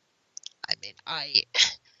 I mean,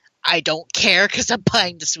 I don't care because I'm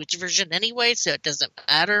buying the Switch version anyway, so it doesn't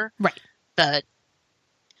matter. Right. But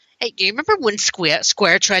hey, do you remember when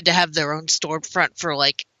Square tried to have their own storefront for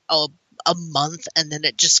a month and then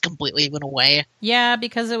it just completely went away? Yeah,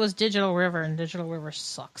 because it was Digital River and Digital River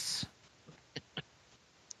sucks.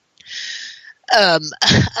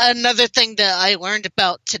 Another thing that I learned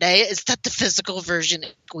about today is that the physical version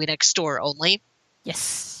is Squeenix Store only.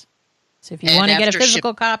 Yes. So if you want to get a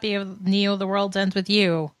physical copy of Neo The World Ends With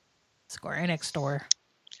You, Square Enix Store.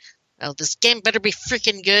 Well, this game better be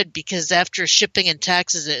freaking good because after shipping and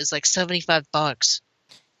taxes it is $75.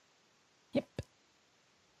 Yep.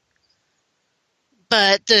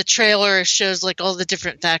 But the trailer shows all the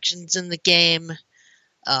different factions in the game,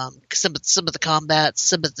 some of the combat,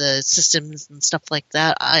 some of the systems and stuff like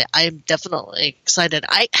that. I'm definitely excited.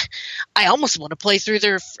 I almost want to play through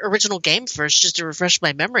their original game first just to refresh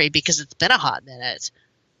my memory because it's been a hot minute.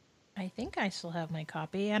 I think I still have my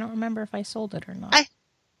copy. I don't remember if I sold it or not.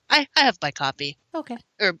 I have my copy. Okay.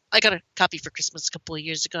 Or I got a copy for Christmas a couple of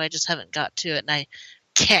years ago. I just haven't got to it, and I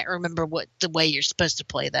can't remember what the way you're supposed to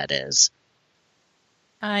play that is.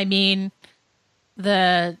 I mean,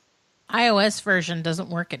 the iOS version doesn't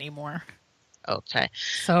work anymore. Okay.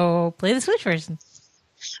 So play the Switch version.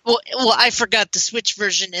 Well, I forgot the Switch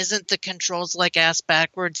version isn't the controls ass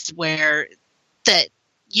backwards where that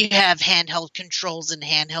you have handheld controls in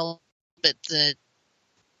handheld, but the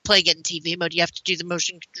playing it in TV mode, you have to do the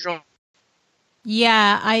motion control.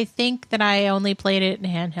 Yeah, I think that I only played it in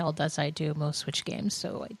handheld as I do most Switch games,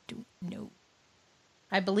 so I don't know.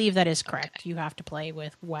 I believe that is correct. Okay. You have to play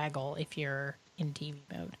with Waggle if you're in TV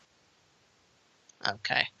mode.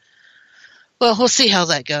 Okay. Well, we'll see how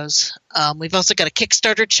that goes. We've also got a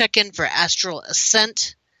Kickstarter check-in for Astral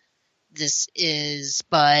Ascent. This is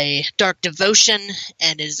by Dark Devotion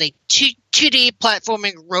and is a 2D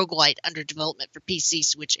platforming roguelite under development for PC,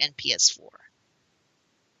 Switch, and PS4.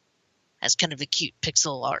 Has kind of a cute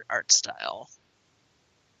pixel art style.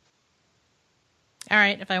 All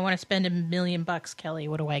right, if I want to spend $1 million, Kelly,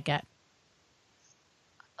 what do I get?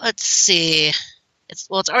 Let's see. It's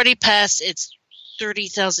already passed its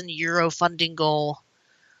 €30,000 funding goal.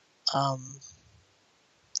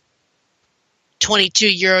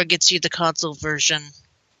 €22 gets you the console version.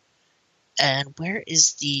 And where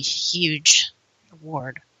is the huge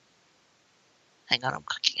reward? Hang on, I'm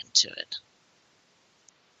clicking into it.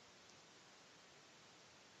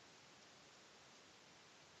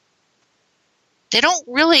 They don't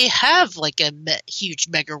really have a huge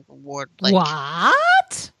mega reward.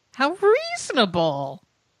 What? How reasonable.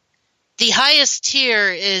 The highest tier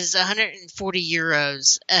is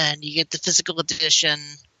 €140, and you get the physical edition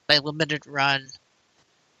by limited run.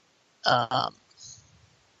 I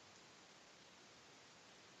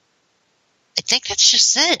think that's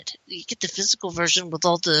just it. You get the physical version with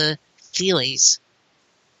all the feelies.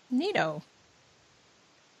 Neato.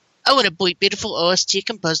 Oh, and a beautiful OST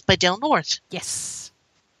composed by Dale North. Yes.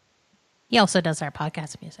 He also does our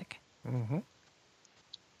podcast music. Mm-hmm.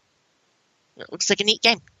 It looks like a neat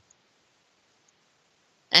game.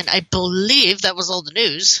 And I believe that was all the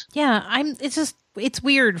news. Yeah, it's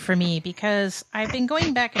weird for me because I've been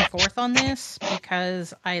going back and forth on this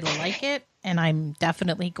because I like it and I'm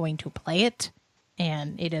definitely going to play it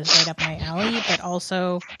and it is right up my alley, but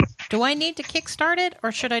also, do I need to kickstart it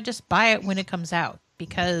or should I just buy it when it comes out?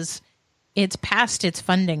 Because it's past its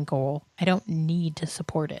funding goal. I don't need to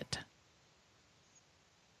support it.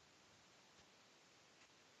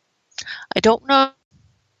 I don't know.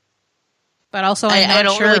 But also, I'm I not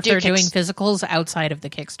don't sure really if do they're doing physicals outside of the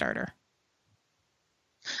Kickstarter.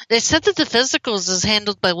 They said that the physicals is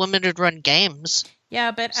handled by Limited Run Games.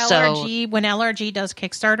 Yeah, but So- when LRG does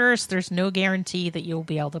Kickstarters, there's no guarantee that you'll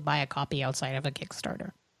be able to buy a copy outside of a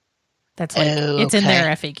Kickstarter. That's like, Oh, it's in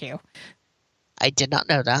their okay. FAQ. I did not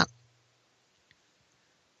know that.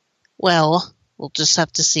 Well, we'll just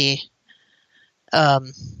have to see.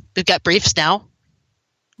 We've got briefs now.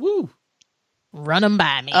 Woo! Run them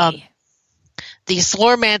by me. The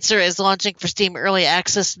Sloremancer is launching for Steam Early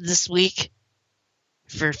Access this week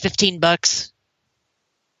for $15.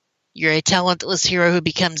 You're a talentless hero who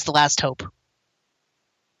becomes the last hope.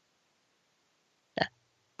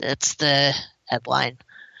 That's the headline.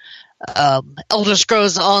 Elder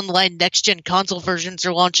Scrolls Online next-gen console versions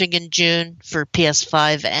are launching in June for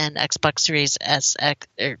PS5 and Xbox Series X/S.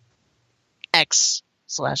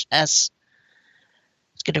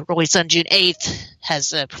 It's going to release on June 8th.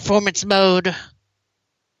 Has a performance mode.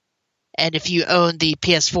 And if you own the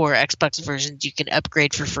PS4 or Xbox versions, you can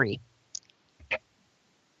upgrade for free.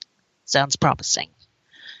 Sounds promising.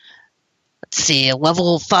 Let's see.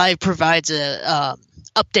 Level 5 provides a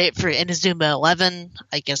update for Inazuma 11.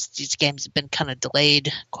 I guess these games have been kind of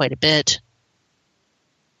delayed quite a bit.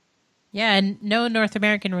 Yeah, and no North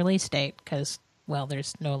American release date because, well,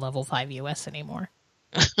 there's no Level 5 US anymore.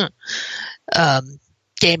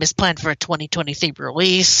 Game is planned for a 2023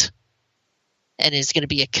 release and is going to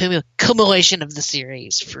be a cumulation of the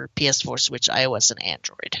series for PS4, Switch, iOS, and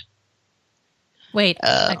Android. Wait,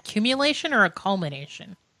 accumulation or a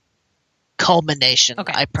culmination? Culmination.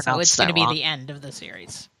 Okay, I so pronounced it's that going to be wrong. the end of the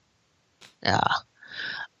series. Yeah.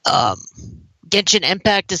 Genshin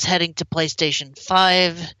Impact is heading to PlayStation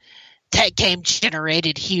 5. That game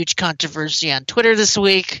generated huge controversy on Twitter this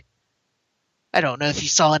week. I don't know if you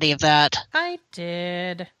saw any of that. I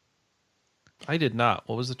did. I did not.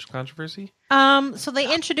 What was the controversy? So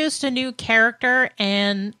they introduced a new character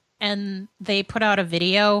and they put out a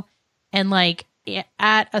video, and like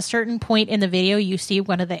at a certain point in the video you see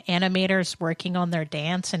one of the animators working on their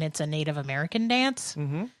dance, and it's a Native American dance.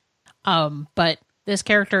 Mm-hmm. But this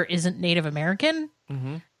character isn't Native American.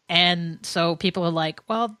 Mm-hmm. And so people are like,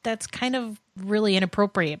 well, that's kind of really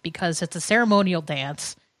inappropriate because it's a ceremonial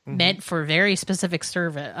dance meant for very specific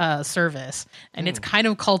service, and it's kind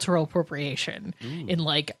of cultural appropriation in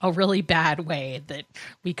like a really bad way that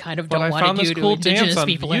we kind of don't want to do to indigenous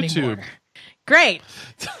people anymore. Great.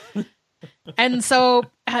 And so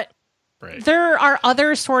there are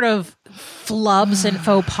other sort of flubs and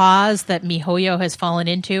faux pas that MiHoYo has fallen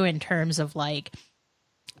into in terms of like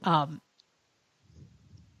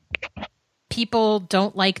people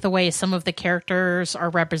don't like the way some of the characters are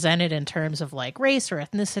represented in terms of like race or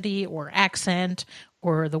ethnicity or accent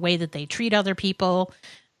or the way that they treat other people.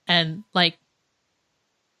 And like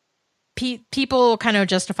people kind of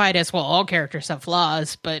justify it as, well, all characters have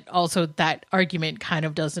flaws, but also that argument kind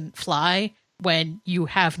of doesn't fly when you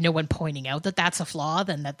have no one pointing out that that's a flaw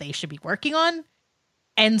then that they should be working on.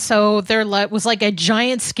 And so there was like a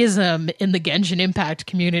giant schism in the Genshin Impact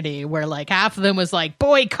community where like half of them was like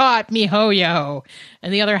boycott MiHoYo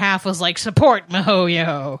and the other half was like support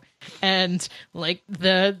MiHoYo. And like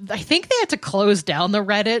I think they had to close down the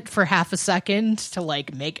Reddit for half a second to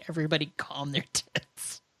like make everybody calm their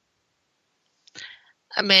tits.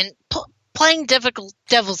 I mean, playing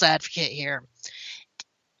devil's advocate here.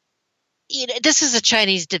 You know, this is a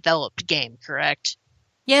Chinese developed game, correct?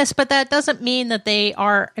 Yes, but that doesn't mean that they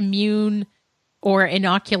are immune or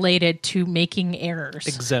inoculated to making errors.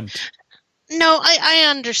 Exempt. No, I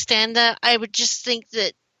understand that. I would just think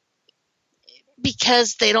that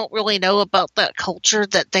because they don't really know about that culture,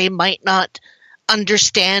 that they might not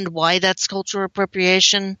understand why that's cultural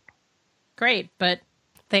appropriation. Great, but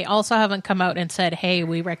they also haven't come out and said, hey,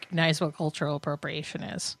 we recognize what cultural appropriation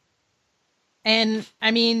is. And,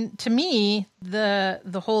 I mean, to me,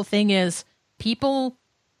 the whole thing is people...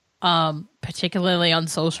 particularly on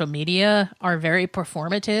social media, are very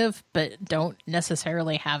performative, but don't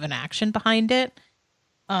necessarily have an action behind it.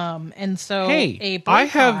 And so, Hey, I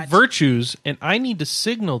have virtues, and I need to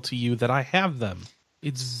signal to you that I have them.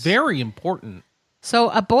 It's very important. So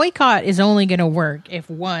a boycott is only going to work if,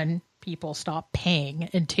 one, people stop paying,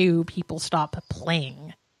 and two, people stop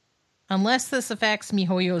playing. Unless this affects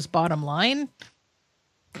MiHoYo's bottom line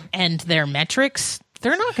and their metrics,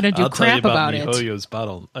 they're not going to do crap about it. MiHoYo's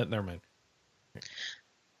bottle. Never mind.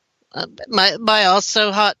 My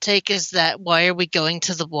also hot take is that why are we going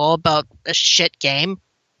to the wall about a shit game?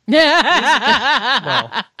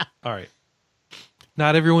 Well, all right.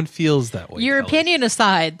 Not everyone feels that way. Your Kelly. opinion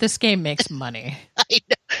aside, this game makes money.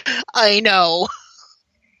 I know.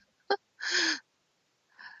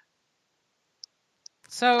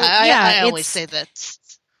 So I always say that.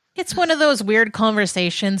 It's one of those weird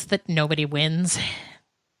conversations that nobody wins.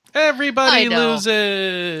 Everybody I know.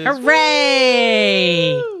 loses.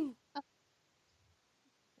 Hooray! Woo!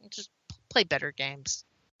 Just play better games.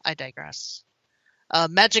 I digress.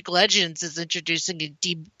 Magic Legends is introducing a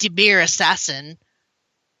Dimir Assassin.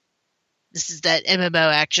 This is that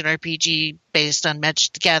MMO action RPG based on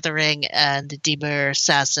Magic the Gathering, and the Dimir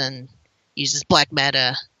Assassin uses black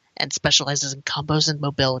mana and specializes in combos and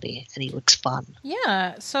mobility, and he looks fun.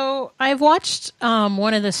 Yeah, so I've watched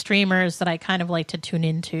one of the streamers that I kind of like to tune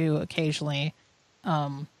into occasionally.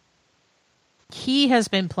 He has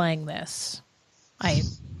been playing this. I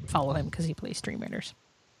follow him because he plays Stream Raiders.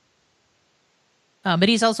 But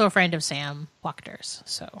he's also a friend of Sam Wachters,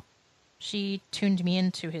 so she tuned me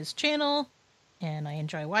into his channel, and I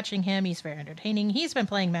enjoy watching him. He's very entertaining. He's been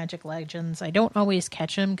playing Magic Legends. I don't always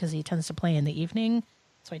catch him because he tends to play in the evening,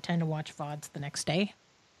 so I tend to watch VODs the next day.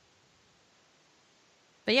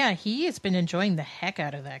 But yeah, he has been enjoying the heck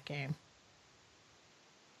out of that game.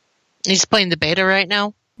 He's playing the beta right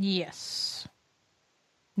now? Yes.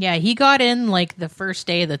 Yeah, he got in like the first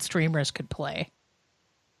day that streamers could play.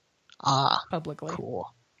 Publicly.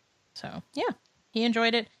 Cool. So, yeah, he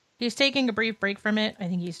enjoyed it. He's taking a brief break from it. I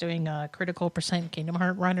think he's doing a critical % Kingdom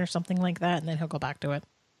Heart run or something like that, and then he'll go back to it.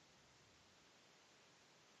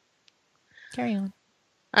 Carry on.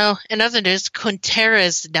 Oh, in other news, Quintera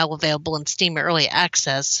is now available in Steam Early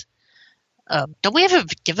Access. Don't we have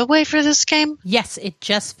a giveaway for this game? Yes, it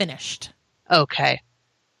just finished. Okay.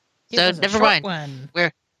 It So was a never short mind. one. We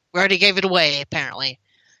already gave it away, apparently.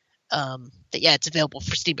 But yeah, it's available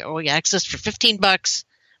for Steam Early Access for $15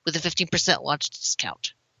 with a 15% launch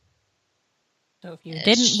discount. So if you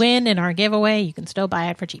didn't win in our giveaway, you can still buy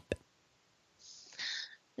it for cheap.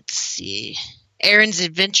 Let's see. Aaron's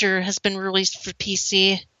Adventure has been released for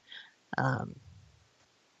PC.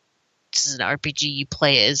 This is an RPG you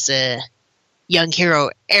play as a young hero,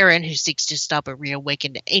 Aaron, who seeks to stop a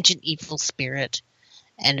reawakened ancient evil spirit,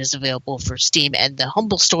 and is available for Steam and the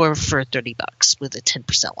Humble Store for $30 with a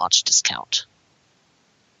 10% launch discount.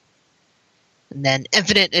 And then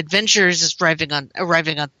Infinite Adventures is arriving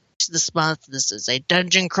on this month. This is a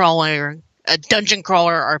dungeon crawler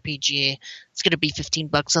RPG. It's going to be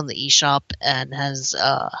 $15 on the eShop and has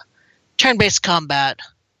turn-based combat,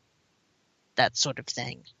 that sort of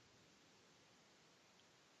thing.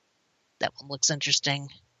 That one looks interesting.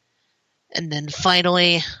 And then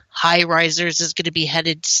finally, High Risers is going to be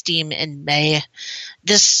headed to Steam in May.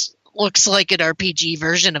 This looks like an RPG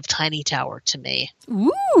version of Tiny Tower to me.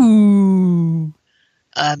 Ooh.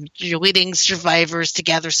 You're leading survivors to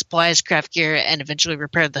gather supplies, craft gear, and eventually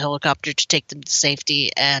repair the helicopter to take them to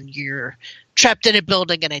safety. And you're trapped in a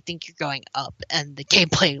building, and I think you're going up. And the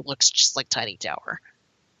gameplay looks just like Tiny Tower.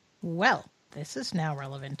 Well, this is now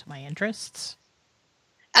relevant to my interests.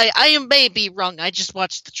 I may be wrong. I just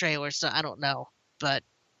watched the trailer, so I don't know. But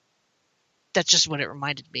that's just what it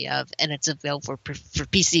reminded me of. And it's available for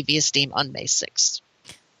PC via Steam on May 6th.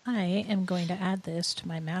 I am going to add this to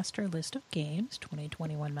my master list of games,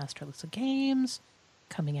 2021 master list of games,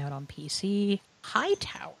 coming out on PC. High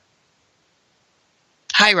Tower.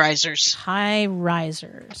 High Risers. High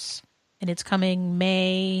Risers. And it's coming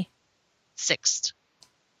May 6th.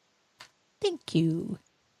 Thank you.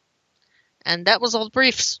 And that was all the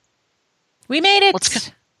briefs. We made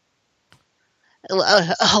it!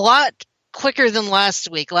 A lot quicker than last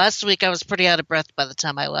week. Last week I was pretty out of breath by the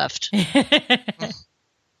time I left.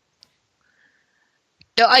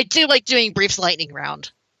 No, I do like doing Briefs Lightning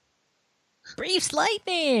Round. Briefs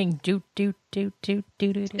Lightning! Do, do, do, do,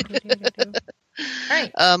 do, do, do, do, do, do. All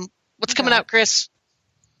right. What's coming out, Chris?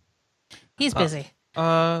 He's busy.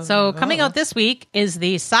 So coming out this week is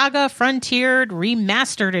the Saga Frontiered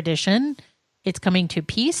Remastered Edition. It's coming to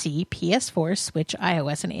PC, PS4, Switch,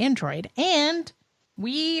 iOS, and Android. And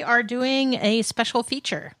we are doing a special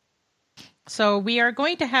feature. So we are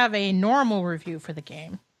going to have a normal review for the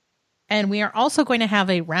game. And we are also going to have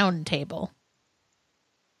a round table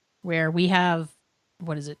where we have,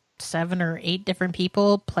 7 or 8 different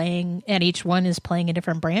people playing, and each one is playing a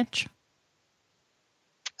different branch.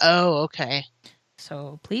 Oh, okay.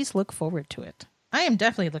 So please look forward to it. I am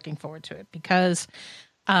definitely looking forward to it because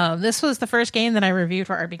this was the first game that I reviewed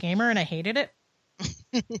for RB Gamer and I hated it.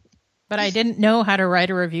 But I didn't know how to write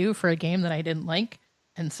a review for a game that I didn't like.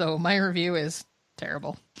 And so my review is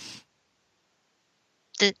terrible.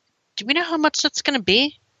 Do we know how much that's going to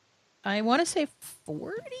be? I want to say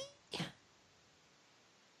 40?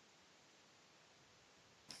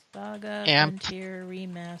 Saga Yeah. Frontier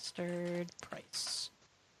Remastered price.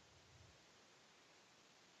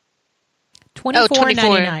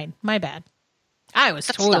 $24.99. My bad. I was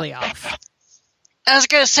That's totally not- off. I was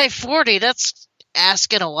going to say 40. That's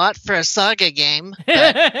asking a lot for a Saga game.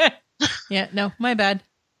 But Yeah, no, my bad.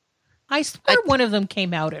 I swear one of them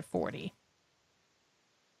came out at 40.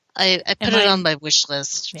 I put Am it I- on my wish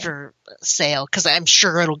list Yeah. for sale because I'm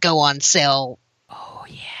sure it'll go on sale Oh,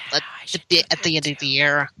 yeah. at, I should do at the that end of too. the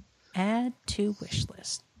year. Add to wish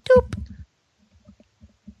list. Doop.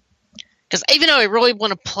 Because even though I really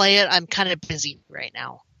want to play it, I'm kind of busy right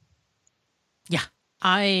now. Yeah,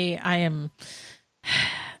 I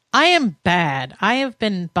am bad. I have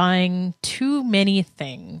been buying too many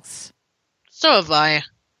things. So have I.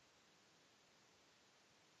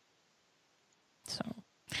 So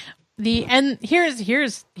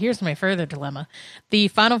here's my further dilemma. The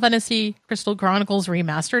Final Fantasy Crystal Chronicles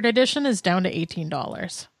Remastered Edition is down to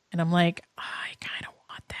 $18. And I'm like, I kind of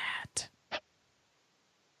want that.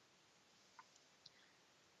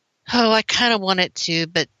 Oh, I kind of want it to,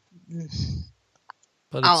 but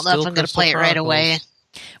But I it's don't know if still I'm going to Crystal play it right away. Chronicles.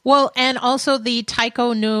 Well, and also the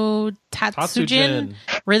Taiko no Tatsujin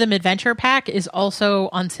Tatsujin. Rhythm Adventure Pack is also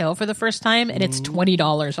on sale for the first time, and it's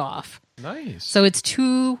 $20 off. Nice. So it's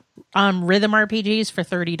two rhythm RPGs for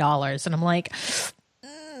 $30, and I'm like,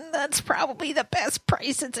 that's probably the best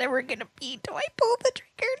price it's ever gonna be. Do I pull the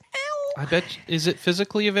trigger now? I bet. Is it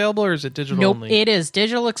physically available or is it digital Nope, only? it is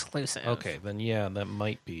digital exclusive. Okay, then yeah, that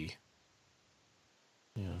might be.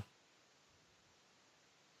 Yeah.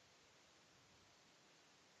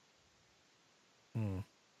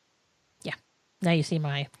 Yeah. Now you see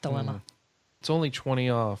my dilemma. It's only 20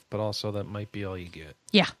 off, but also that might be all you get.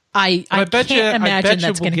 Yeah, I bet can't you, imagine I bet that's you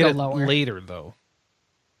we'll going to get go it lower. later, though.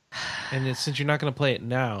 And since you're not going to play it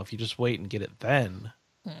now, if you just wait and get it then.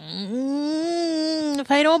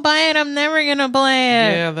 If I don't buy it, I'm never going to play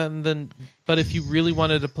it. Yeah, then. But if you really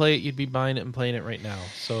wanted to play it, you'd be buying it and playing it right now.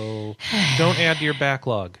 So don't add to your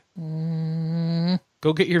backlog.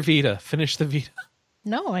 Go get your Vita. Finish the Vita.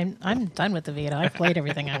 No, I'm done with the Vita. I've played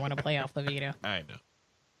everything I want to play off the Vita. I know.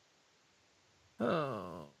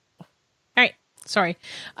 Oh. All right, sorry.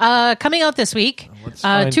 Coming out this week, Let's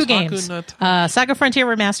find two Taku games. no Taku. Saga Frontier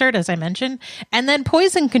Remastered, as I mentioned, and then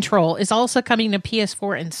Poison Control is also coming to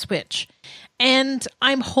PS4 and Switch. And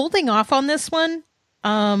I'm holding off on this one,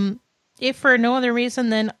 if for no other reason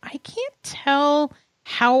than I can't tell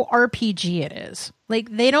how RPG it is. Like,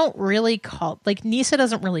 they don't really Nisa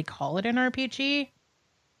doesn't really call it an RPG.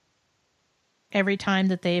 Every time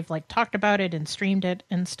that they've talked about it and streamed it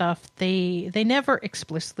and stuff, they never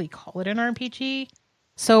explicitly call it an RPG.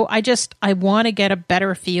 So I want to get a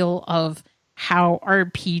better feel of how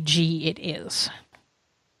RPG it is.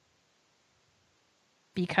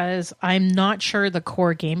 Because I'm not sure the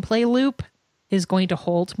core gameplay loop is going to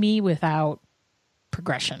hold me without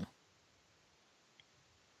progression.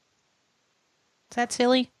 Is that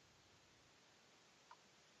silly?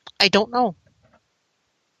 I don't know.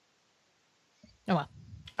 Oh well.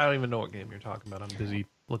 I don't even know what game you're talking about. I'm busy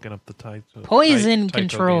looking up the title. Poison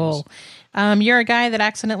Control. You're a guy that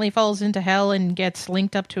accidentally falls into hell and gets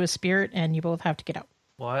linked up to a spirit, and you both have to get out.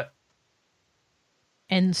 What?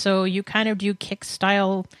 And so you kind of do kick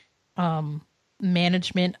style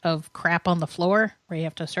management of crap on the floor, where you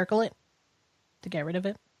have to circle it to get rid of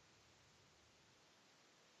it.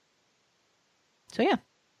 So yeah.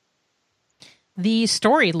 The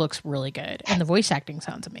story looks really good, and the voice acting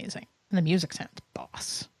sounds amazing, and the music sounds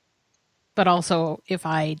boss. But also, if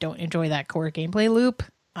I don't enjoy that core gameplay loop,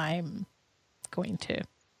 I'm going to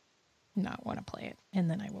not want to play it, and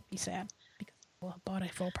then I will be sad because I will have bought a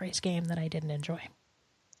full price game that I didn't enjoy.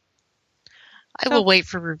 I will wait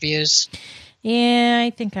for reviews. Yeah,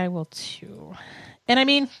 I think I will too. And I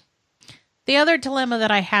mean, the other dilemma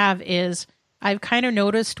that I have is I've kind of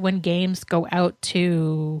noticed when games go out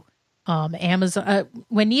to Amazon,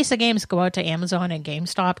 when Nisa games go out to Amazon and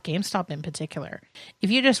GameStop in particular, if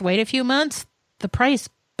you just wait a few months, the price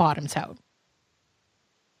bottoms out.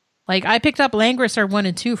 Like, I picked up Langrisser 1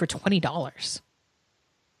 and 2 for $20.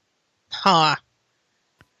 Huh.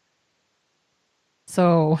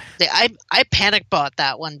 So I panic bought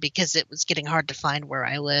that one because it was getting hard to find where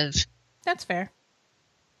I live. that's fair.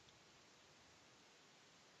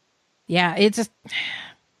 Yeah, it's just,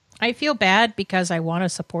 I feel bad because I want to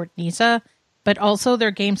support Nisa, but also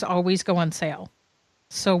their games always go on sale.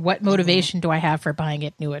 So what motivation do I have for buying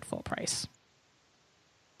it new at full price?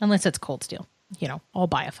 Unless it's Cold Steel. You know, I'll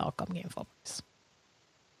buy a Falcom game full price.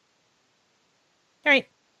 All right.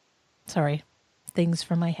 Sorry. Things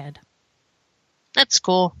from my head. That's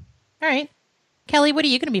cool. All right. Kelly, what are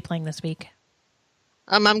you going to be playing this week?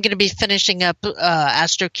 I'm going to be finishing up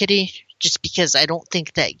Astro Kitty just because I don't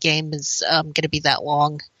think that game is going to be that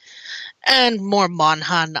long. And more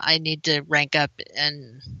Monhan I need to rank up.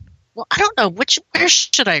 And, well, I don't know. Where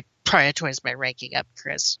should I prioritize my ranking up,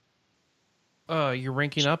 Chris? You're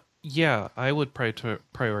ranking up? Yeah, I would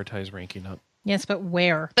prioritize ranking up. Yes, but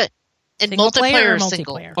where? But in Single player multiplayer or or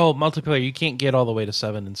single? multiplayer? Oh, multiplayer. You can't get all the way to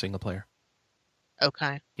 7 in single player.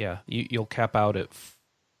 Okay. Yeah, you'll cap out at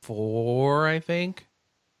 4, I think.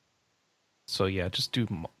 So yeah, just do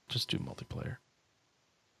multiplayer.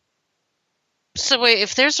 So wait,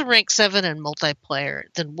 if there's a rank 7 in multiplayer,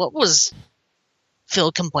 then what was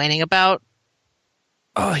Phil complaining about?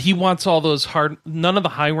 He wants all those hard. None of the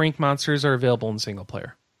high rank monsters are available in single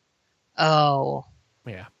player. Oh.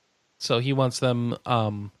 Yeah, so he wants them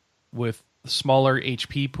with smaller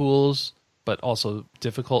HP pools, but also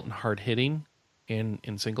difficult and hard hitting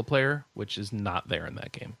in single player, which is not there in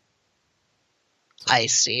that game. I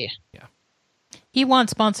see. Yeah, He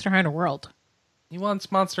wants Monster Hunter World. he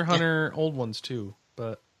wants Monster Hunter old ones too,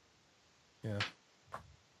 but yeah,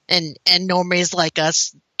 And normies like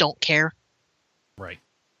us don't care. right.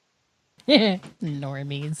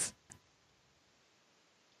 Normies.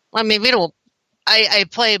 I mean, we don't. I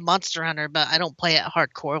play Monster Hunter, but I don't play it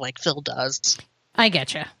hardcore like Phil does. I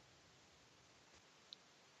getcha.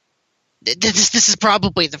 This is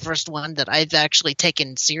probably the first one that I've actually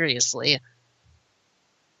taken seriously.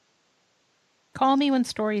 Call me when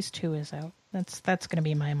Stories 2 is out. That's going to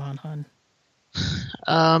be my Monhun.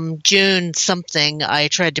 June something. I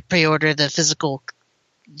tried to pre-order the physical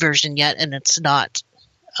version yet, and it's not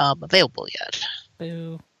available yet.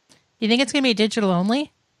 Boo. You think it's going to be digital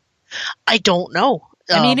only? I don't know.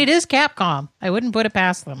 I mean, it is Capcom. I wouldn't put it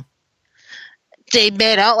past them. They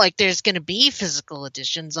made out like there's going to be physical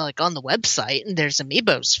editions like on the website, and there's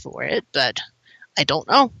amiibos for it, but I don't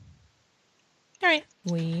know. All right.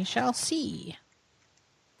 We shall see.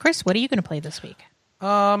 Chris, what are you going to play this week?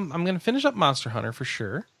 I'm going to finish up Monster Hunter for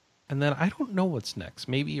sure. And then I don't know what's next.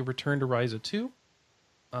 Maybe a Return to Ryza 2.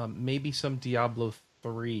 Maybe some Diablo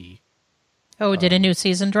 3. Oh, did a new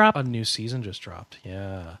season drop? A new season just dropped.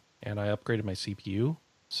 Yeah. And I upgraded my CPU.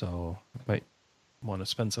 So I might want to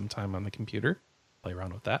spend some time on the computer. Play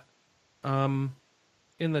around with that.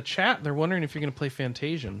 In the chat, they're wondering if you're going to play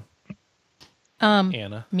Fantasian.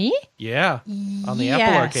 Anna. Me? Yeah. On the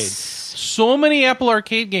Apple Arcade. So many Apple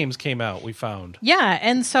Arcade games came out, we found. Yeah,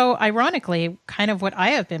 and so ironically, kind of what I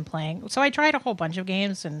have been playing. So I tried a whole bunch of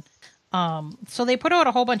games, and so they put out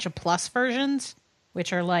a whole bunch of plus versions,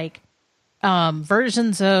 which are like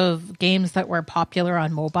versions of games that were popular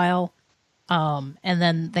on mobile. And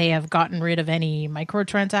then they have gotten rid of any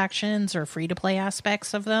microtransactions or free-to-play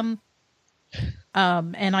aspects of them.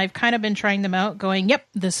 And I've kind of been trying them out, going, yep,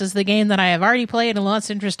 this is the game that I have already played and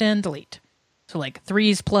lost interest in, delete. So like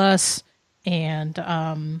Threes Plus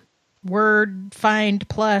and Word Find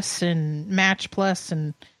Plus and Match Plus,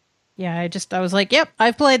 and yeah, I was like, yep,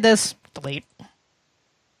 I've played this, delete.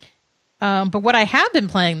 But what I have been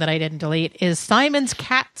playing that I didn't delete is Simon's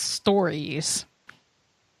Cat Stories,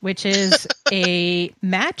 which is a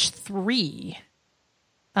match 3,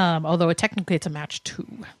 although technically it's a match 2.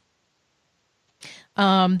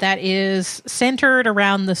 That is centered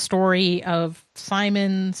around the story of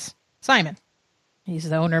Simon. He's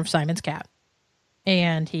the owner of Simon's Cat.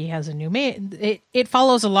 And he has a new it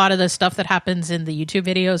follows a lot of the stuff that happens in the YouTube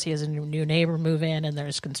videos. He has a new neighbor move in, and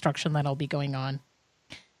there's construction that'll be going on.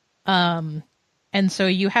 And so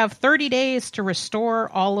you have 30 days to restore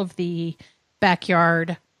all of the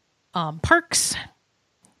backyard parks.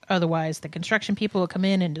 Otherwise, the construction people will come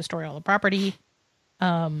in and destroy all the property.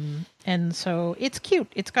 And so it's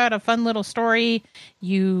cute. It's got a fun little story.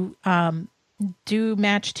 You do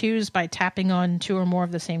match 2s by tapping on 2 or more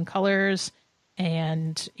of the same colors,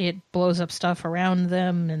 and it blows up stuff around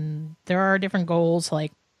them. And there are different goals,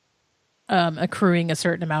 like accruing a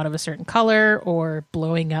certain amount of a certain color, or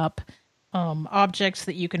blowing up objects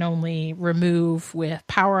that you can only remove with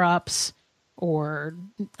power-ups, or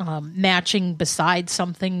matching beside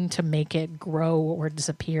something to make it grow or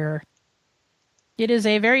disappear. It is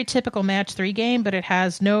a very typical match 3 game, but it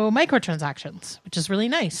has no microtransactions, which is really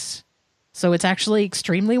nice. So it's actually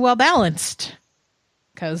extremely well balanced,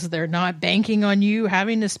 because they're not banking on you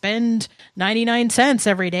having to spend 99 cents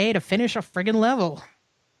every day to finish a friggin' level.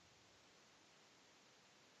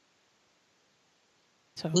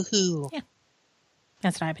 So, Woohoo. yeah,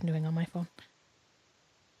 that's what I've been doing on my phone.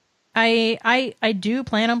 I do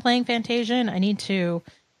plan on playing Fantasian. I need to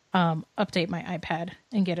update my iPad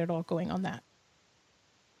and get it all going on that.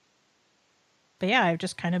 But yeah, I've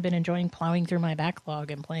just kind of been enjoying plowing through my backlog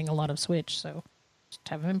and playing a lot of Switch, so just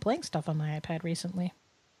haven't been playing stuff on my iPad recently.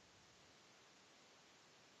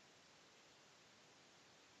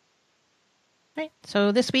 Right.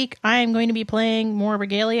 So this week I'm going to be playing more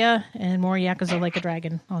Regalia and more Yakuza Like a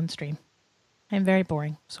Dragon on stream. I'm very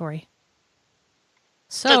boring. Sorry.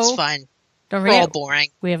 So That's fine. don't We're all forget, boring.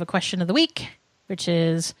 we have a question of the week, which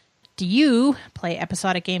is, do you play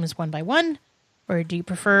episodic games one by one, or do you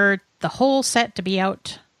prefer the whole set to be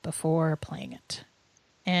out before playing it?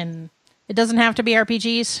 And it doesn't have to be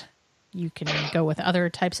RPGs. You can go with other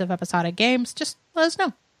types of episodic games. Just let us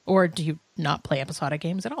know. Or do you not play episodic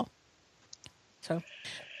games at all? So,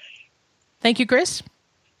 thank you, Chris.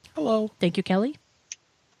 Hello. Thank you, Kelly.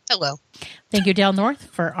 Hello. Thank you, Dale North,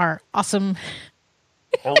 for our awesome...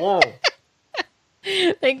 Hello.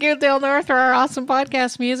 Thank you, Dale North, for our awesome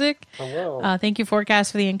podcast music. Hello. Thank you,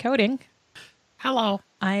 Forecast, for the encoding. Hello.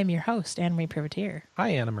 I am your host, Anne-Marie Privateer. Hi,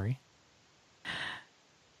 Anna Marie.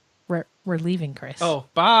 We're leaving, Chris. Oh,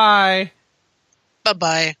 bye.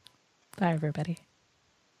 Bye-bye. Bye, everybody.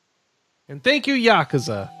 And thank you,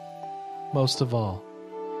 Yakuza, most of all.